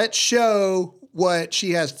 let's show what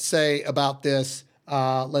she has to say about this.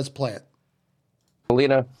 Let's play it.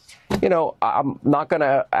 Alina, I'm not going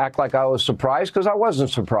to act like I was surprised because I wasn't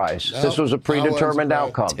surprised. No, this was a predetermined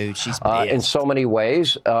outcome. Dude, she's in so many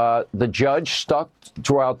ways. The judge stuck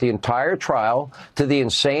throughout the entire trial to the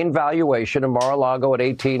insane valuation of Mar-a-Lago at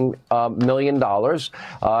 $18 million.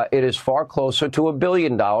 It is far closer to $1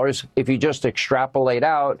 billion if you just extrapolate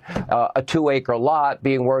out a 2-acre lot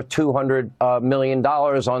being worth $200 million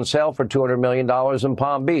on sale for $200 million in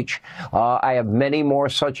Palm Beach. I have many more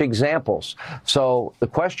such examples. So the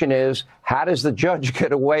question is, how does the judge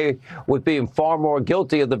get away with being far more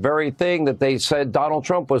guilty of the very thing that they said Donald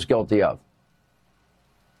Trump was guilty of?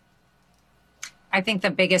 I think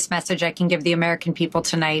the biggest message I can give the American people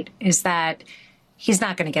tonight is that he's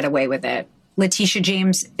not going to get away with it. Letitia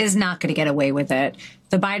James is not going to get away with it.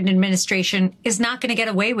 The Biden administration is not going to get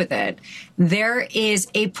away with it. There is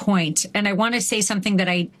a point, and I want to say something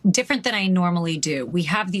different than I normally do. We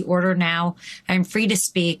have the order now. I'm free to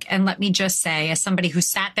speak. And let me just say, as somebody who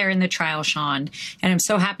sat there in the trial, Sean, and I'm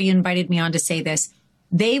so happy you invited me on to say this,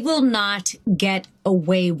 they will not get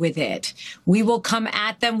away with it. We will come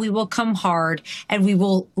at them. We will come hard, and we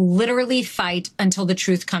will literally fight until the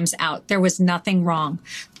truth comes out. There was nothing wrong.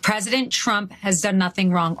 President Trump has done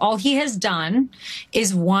nothing wrong. All he has done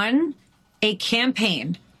is won a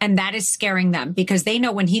campaign, and that is scaring them because they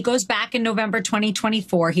know when he goes back in November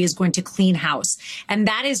 2024, he is going to clean house. And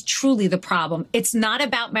that is truly the problem. It's not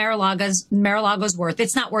about Mar-a-Lago's worth.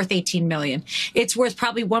 It's not worth $18 million. It's worth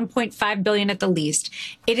probably $1.5 billion at the least.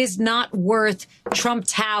 It is not worth Trump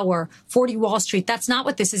Tower, 40 Wall Street. That's not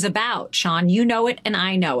what this is about, Sean. You know it and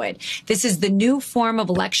I know it. This is the new form of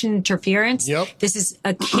election interference. Yep. This is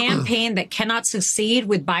a campaign that cannot succeed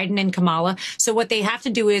with Biden and Kamala. So what they have to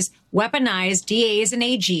do is weaponize DAs and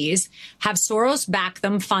AGs, have Soros back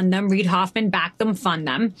them, fund them, Reid Hoffman back them, fund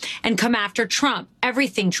them, and come after Trump,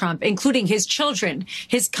 everything Trump, including his children,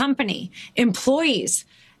 his company, employees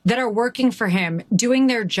that are working for him, doing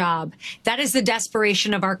their job. That is the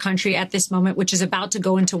desperation of our country at this moment, which is about to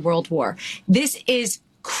go into world war. This is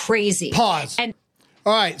crazy. Pause.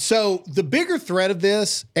 All right, so the bigger threat of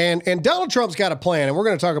this, and Donald Trump's got a plan, and we're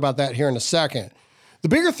going to talk about that here in a second. The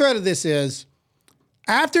bigger threat of this is,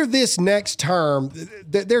 after this next term,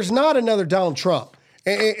 there's not another Donald Trump.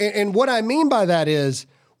 And what I mean by that is,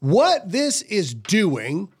 what this is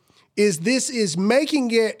doing is this is making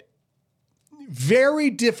it very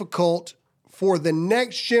difficult for the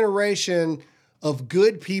next generation of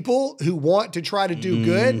good people who want to try to do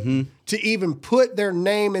good to even put their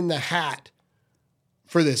name in the hat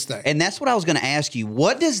for this thing. And that's what I was going to ask you.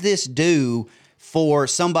 What does this do for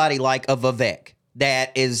somebody like a Vivek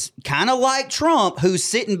that is kind of like Trump, who's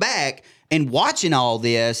sitting back and watching all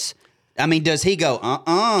this? I mean, does he go,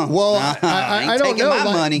 Well, I don't know. My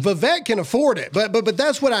money. Vivek can afford it, but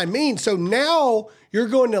that's what I mean. So now you're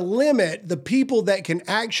going to limit the people that can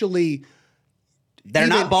actually they're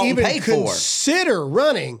not bought and paid for. Consider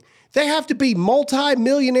running. They have to be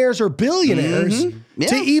multi-millionaires or billionaires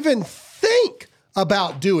to even think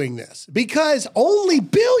about doing this, because only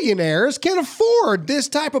billionaires can afford this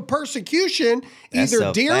type of persecution. That's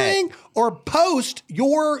either during or post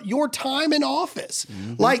your time in office.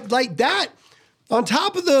 Like that, on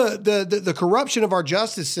top of the corruption of our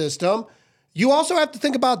justice system, you also have to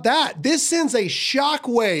think about that. This sends a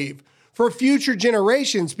shockwave for future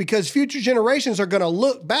generations, because future generations are going to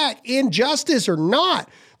look back, injustice or not.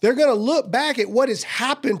 They're going to look back at what has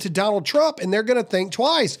happened to Donald Trump, and they're going to think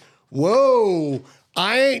twice. Whoa,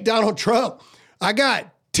 I ain't Donald Trump. I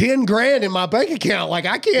got 10 grand in my bank account. Like,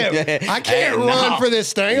 I can't run for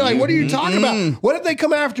this thing. Like, what are you talking about? What if they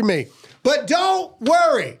come after me? But don't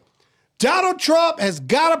worry. Donald Trump has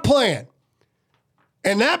got a plan.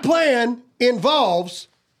 And that plan involves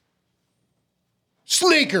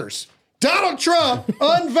sneakers. Donald Trump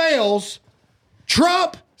unveils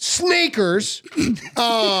Trump sneakers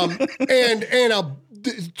and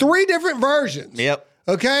 3 different versions. Yep.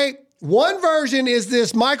 Okay? One version is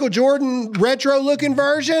this Michael Jordan retro-looking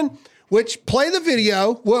version, which, play the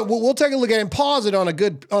video. We'll take a look at it and pause it on a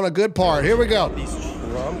good part. Here we go.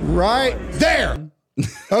 Right there.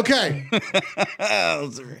 Okay.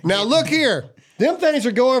 Now look here. Them things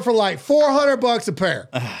are going for like $400 a pair.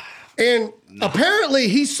 And apparently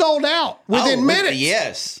he sold out within minutes.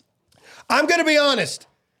 Yes. I'm going to be honest.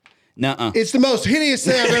 Nuh-uh. It's the most hideous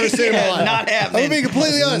thing I've ever seen in my life. Not happening. I'm going to be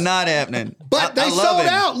completely honest. Not happening. But they sold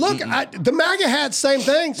out. Look, the MAGA hat, same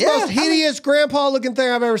thing. It's the most hideous grandpa-looking thing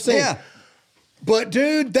I've ever seen. Yeah. But,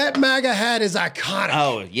 dude, that MAGA hat is iconic.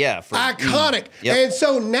 Oh, yeah. Iconic. Yep. And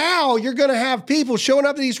so now you're going to have people showing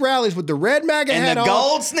up to these rallies with the red MAGA hat on. And the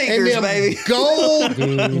gold sneakers, baby. Gold.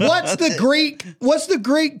 What's the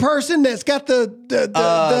Greek person that's got the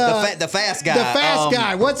fast guy? The fast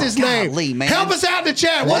guy. What's his name? Man. Help us out in the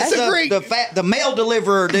chat. What's the Greek? The mail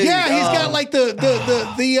deliverer, dude. Yeah, he's got like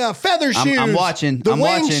the feather shoes. I'm watching. The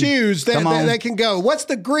wing shoes that can go. What's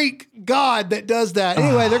the Greek god that does that?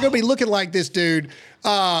 Anyway, they're going to be looking like this dude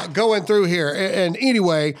going through here. And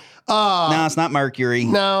anyway, no, it's not Mercury.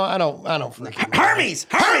 No, I don't freaking Hermes.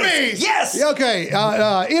 Yes. Okay.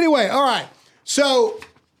 Anyway, all right. So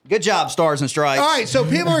good job, Stars and Stripes. All right. So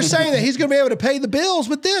people are saying that he's going to be able to pay the bills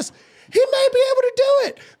with this. He may be able to do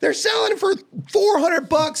it.Ey're selling it for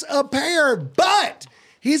 $400 a pair, but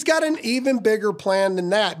he's got an even bigger plan than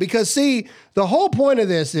that. Because see, the whole point of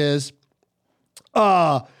this is,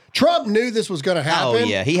 Trump knew this was going to happen. Oh,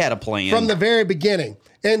 yeah. He had a plan. From the very beginning.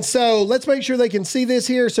 And so let's make sure they can see this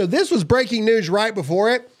here. So this was breaking news right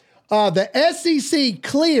before it. The SEC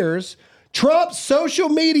clears Trump's social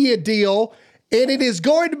media deal, and it is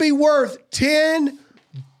going to be worth $10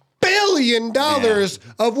 billion,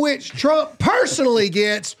 of which Trump personally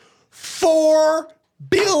gets $4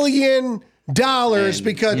 billion.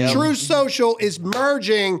 Because True Social is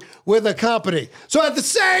merging with a company. So at the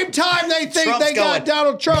same time they think Trump's got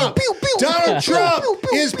Donald Trump, Donald Trump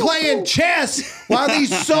is playing chess while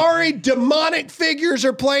these sorry demonic figures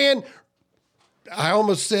are playing, I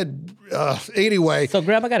almost said, anyway. So,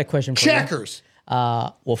 Graham, I got a question for checkers.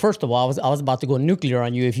 Well, first of all, I was about to go nuclear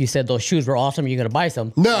on you if you said those shoes were awesome. You're going to buy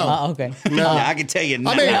some. No. Okay. No. I can tell you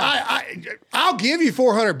now. I mean, I'll give you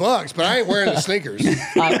 $400, but I ain't wearing the sneakers.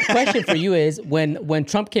 Question for you is, when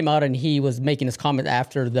Trump came out and he was making his comment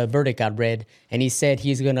after the verdict got read, and he said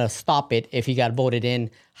he's going to stop it if he got voted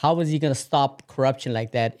in, how was he going to stop corruption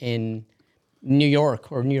like that in New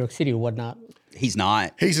York or New York City or whatnot? He's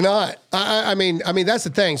not. He's not. I mean, that's the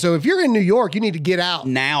thing. So if you're in New York, you need to get out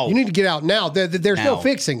now. You need to get out now. There's no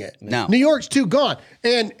fixing it. No. New York's too gone.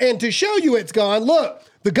 And to show you it's gone, look,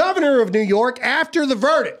 the governor of New York, after the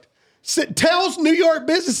verdict, tells New York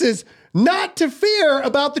businesses not to fear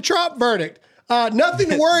about the Trump verdict.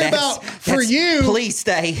 Nothing to worry about for you. Please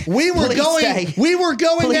stay. We were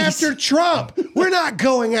going after Trump. We're not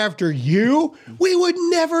going after you. We would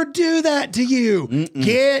never do that to you.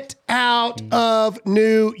 Get out of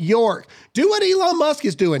New York. Do what Elon Musk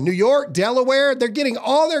is doing. New York, Delaware, they're getting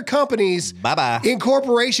all their companies and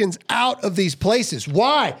corporations out of these places.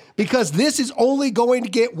 Why? Because this is only going to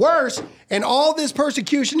get worse, and all this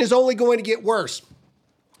persecution is only going to get worse.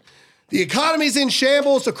 The economy's in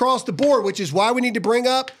shambles across the board, which is why we need to bring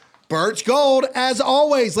up Birch Gold. As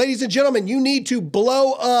always, ladies and gentlemen, you need to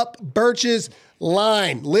blow up Birch's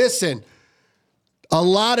line. Listen, a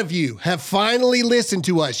lot of you have finally listened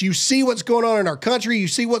to us. You see what's going on in our country. You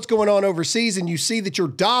see what's going on overseas, and you see that your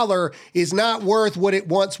dollar is not worth what it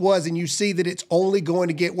once was, and you see that it's only going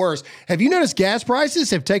to get worse. Have you noticed gas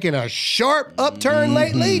prices have taken a sharp upturn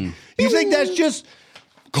lately? You think that's just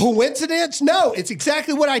coincidence? No, it's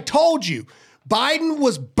exactly what I told you. Biden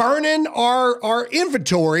was burning our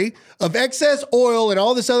inventory of excess oil and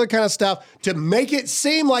all this other kind of stuff to make it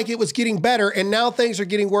seem like it was getting better, and now things are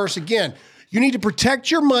getting worse again. You need to protect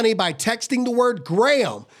your money by texting the word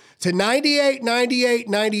Graham to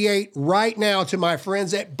 989898 right now to my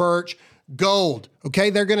friends at Birch Gold. Okay,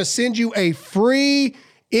 they're going to send you a free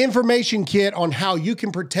information kit on how you can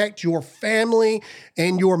protect your family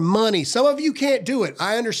and your money. Some of you can't do it,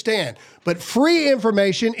 I understand, but free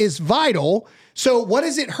information is vital. So what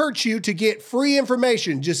does it hurt you to get free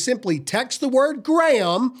information? Just simply text the word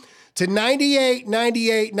Graham to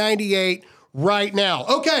 989898 right now.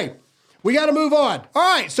 Okay, we got to move on.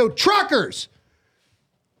 All right, so truckers.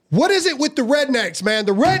 What is it with the rednecks, man?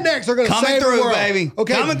 The rednecks are going to save the world. Baby.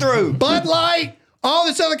 Okay, coming through. Bud Light, all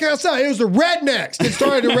this other kind of stuff. It was the rednecks that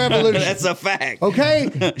started the revolution. That's a fact.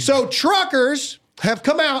 Okay? So truckers have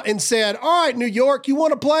come out and said, all right, New York, you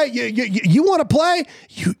want to play? You want to play?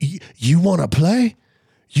 You want to play?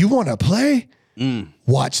 You want to play?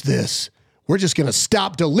 Watch this. We're just going to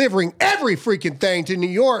stop delivering every freaking thing to New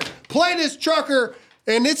York. Play this trucker,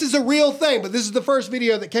 and this is a real thing, but this is the first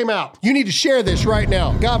video that came out. You need to share this right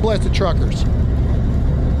now. God bless the truckers.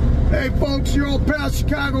 Hey, folks, your old pal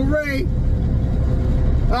Chicago Ray.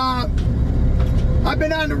 I've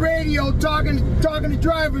been on the radio talking to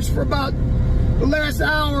drivers for about the last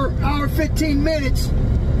hour 15 minutes.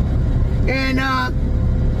 And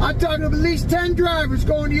I'm talking to at least 10 drivers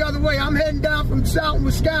going the other way. I'm heading down from Southern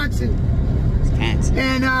Wisconsin. And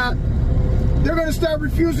they're going to start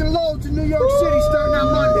refusing loads in New York City starting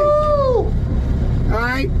on Monday. All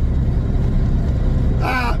right?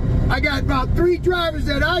 I got about 3 drivers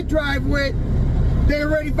that I drive with. They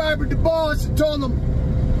already vibrated the boss and told them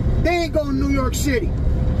they ain't going to New York City.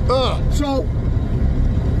 So,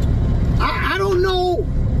 I don't know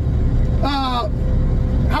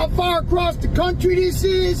how far across the country this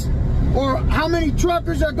is or how many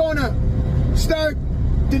truckers are going to start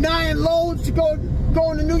denying loads to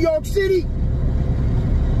going to New York City.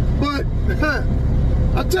 But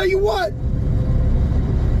I'll tell you what,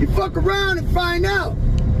 you fuck around and find out.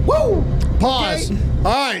 Woo! Pause. Okay.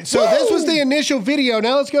 All right, so this was the initial video.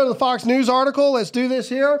 Now let's go to the Fox News article. Let's do this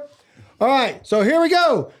here. All right, so here we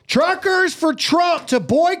go. Truckers for Trump to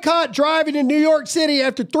boycott driving in New York City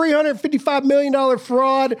after $355 million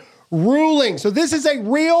fraud ruling. So this is a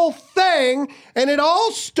real thing, and it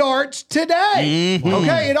all starts today. Mm-hmm.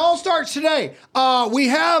 Okay, it all starts today. We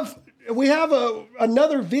have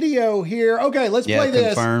another video here. Okay, let's play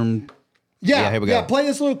this. Confirmed. Yeah, here we go. Play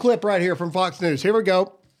this little clip right here from Fox News. Here we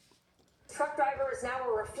go. Truck drivers now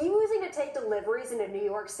are refusing to take deliveries into New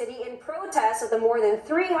York City in protest of the more than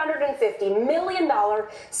 $350 million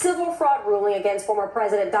civil fraud ruling against former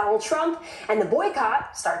President Donald Trump, and the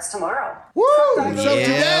boycott starts tomorrow. Woo!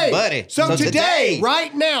 So today,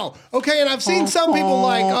 right now. Okay, and I've seen some people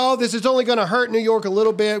like, oh, this is only going to hurt New York a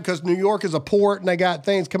little bit because New York is a port and they got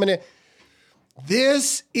things coming in.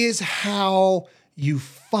 This is how you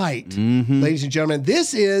fight, ladies and gentlemen.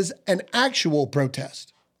 This is an actual protest.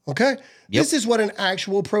 Okay? Yep. This is what an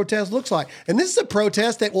actual protest looks like. And this is a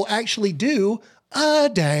protest that will actually do a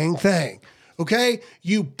dang thing. Okay?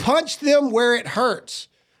 You punch them where it hurts.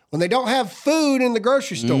 When they don't have food in the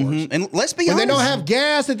grocery stores. And let's be honest. When they don't have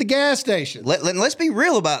gas at the gas station. Let's be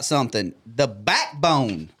real about something. The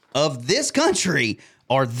backbone of this country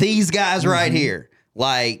are these guys right here.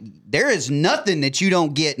 Like, there is nothing that you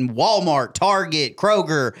don't get in Walmart, Target,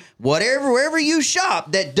 Kroger, wherever you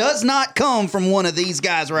shop that does not come from one of these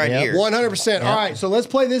guys right here. 100%. Yep. All right, so let's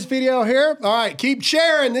play this video here. All right, keep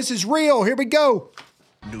sharing. This is real. Here we go.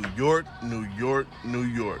 New York, New York, New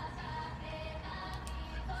York.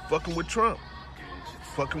 Fucking with Trump.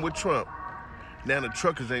 Fucking with Trump. Now the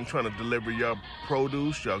truckers ain't trying to deliver y'all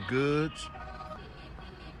produce, y'all goods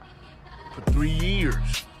for 3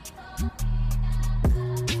 years.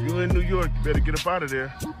 You in New York, you better get up out of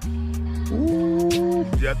there. Ooh.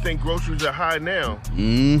 Yeah, I think groceries are high now.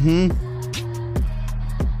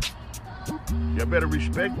 Y'all better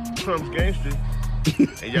respect Trump's gangster.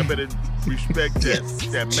 And y'all better respect that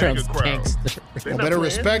MAGA crowd. Y'all better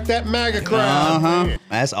respect that MAGA crowd.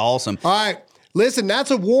 That's awesome. All right, listen, that's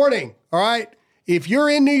a warning. All right, if you're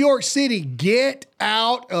in New York City, get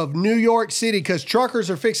out of New York City because truckers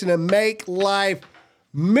are fixing to make life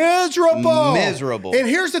miserable. And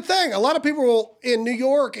here's the thing. A lot of people in New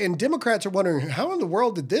York and Democrats are wondering, how in the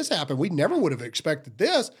world did this happen? We never would have expected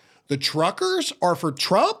this. The truckers are for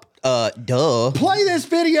Trump? Duh. Play this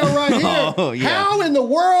video right here. Oh, yeah. How in the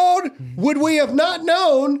world would we have not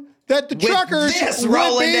known that the truckers this would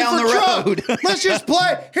rolling be down for the Trump? road? Let's just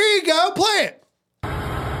play. Here you go. Play it.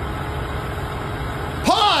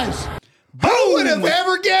 Pause. Who would have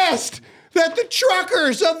ever guessed that the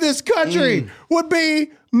truckers of this country would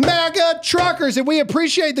be MAGA truckers? And we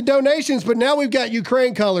appreciate the donations, but now we've got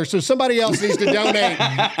Ukraine colors, so somebody else needs to donate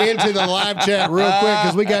into the live chat real quick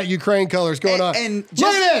because we got Ukraine colors going on. And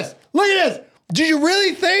look at this. Look at this. Do you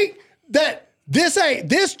really think that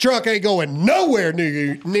this truck ain't going nowhere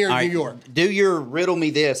near New York? Do your riddle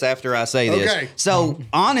me this after I say this. Okay. So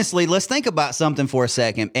honestly, let's think about something for a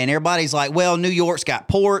second. And everybody's like, well, New York's got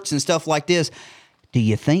ports and stuff like this. Do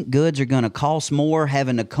you think goods are going to cost more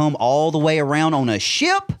having to come all the way around on a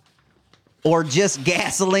ship or just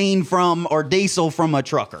gasoline or diesel from a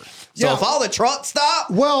trucker? So if all the trucks stop.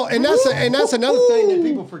 Well, and that's another thing that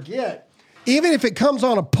people forget. Even if it comes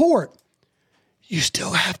on a port, you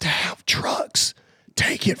still have to have trucks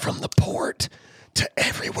take it from the port to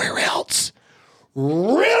everywhere else.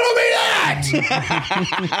 Riddle me that!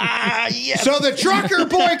 Yes. So the trucker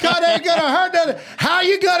boycott ain't gonna hurt nothing. How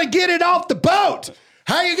you gonna get it off the boat?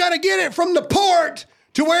 How you gonna get it from the port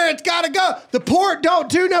to where it's gotta go? The port don't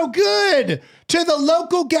do no good to the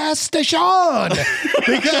local gas station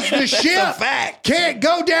because the ship can't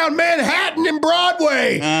go down Manhattan and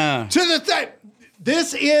Broadway to the thing.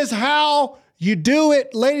 This is how you do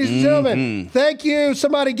it, ladies and gentlemen. Thank you.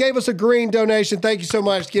 Somebody gave us a green donation. Thank you so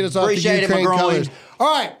much. Get us off Appreciate the Ukraine it, colors. All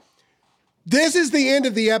right. This is the end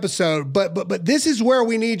of the episode, but this is where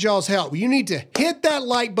we need y'all's help. You need to hit that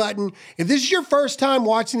like button. If this is your first time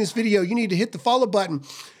watching this video, you need to hit the follow button.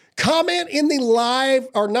 Comment in the live,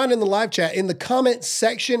 or not in the live chat, in the comment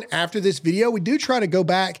section after this video. We do try to go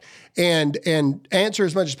back and answer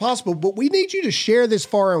as much as possible, but we need you to share this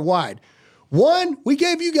far and wide. One, we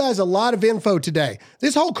gave you guys a lot of info today.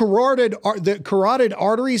 This whole carotid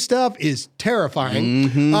artery stuff is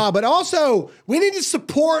terrifying. But also, we need to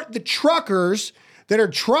support the truckers that are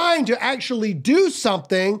trying to actually do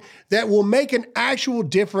something that will make an actual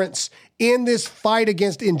difference in this fight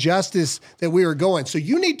against injustice that we are going. So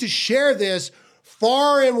you need to share this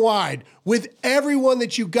far and wide with everyone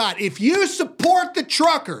that you got. If you support the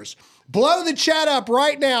truckers, blow the chat up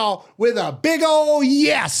right now with a big old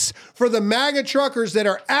yes for the MAGA truckers that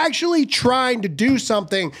are actually trying to do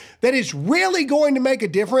something that is really going to make a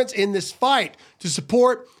difference in this fight to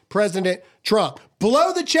support President Trump.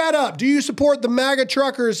 Blow the chat up. Do you support the MAGA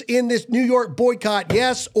truckers in this New York boycott?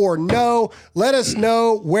 Yes or no? Let us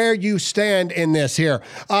know where you stand in this here.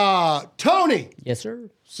 Tony. Yes, sir.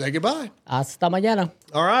 Say goodbye. Hasta mañana.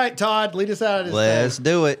 All right, Todd, lead us out of this. Let's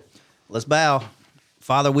do it. Let's bow.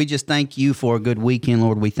 Father, we just thank you for a good weekend,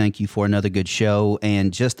 Lord. We thank you for another good show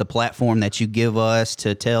and just the platform that you give us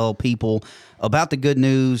to tell people about the good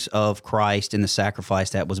news of Christ and the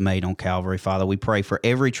sacrifice that was made on Calvary. Father, we pray for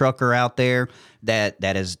every trucker out there that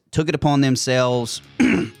has took it upon themselves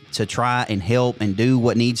to try and help and do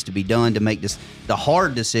what needs to be done to make the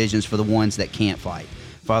hard decisions for the ones that can't fight.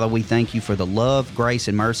 Father, we thank you for the love, grace,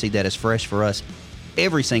 and mercy that is fresh for us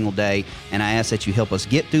every single day, and I ask that you help us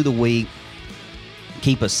get through the week,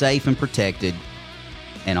 keep us safe and protected,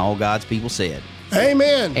 and all God's people said.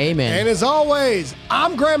 Amen. Amen. And as always,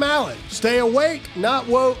 I'm Graham Allen. Stay awake, not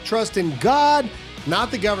woke. Trust in God,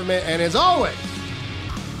 not the government. And as always,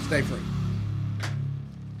 stay free.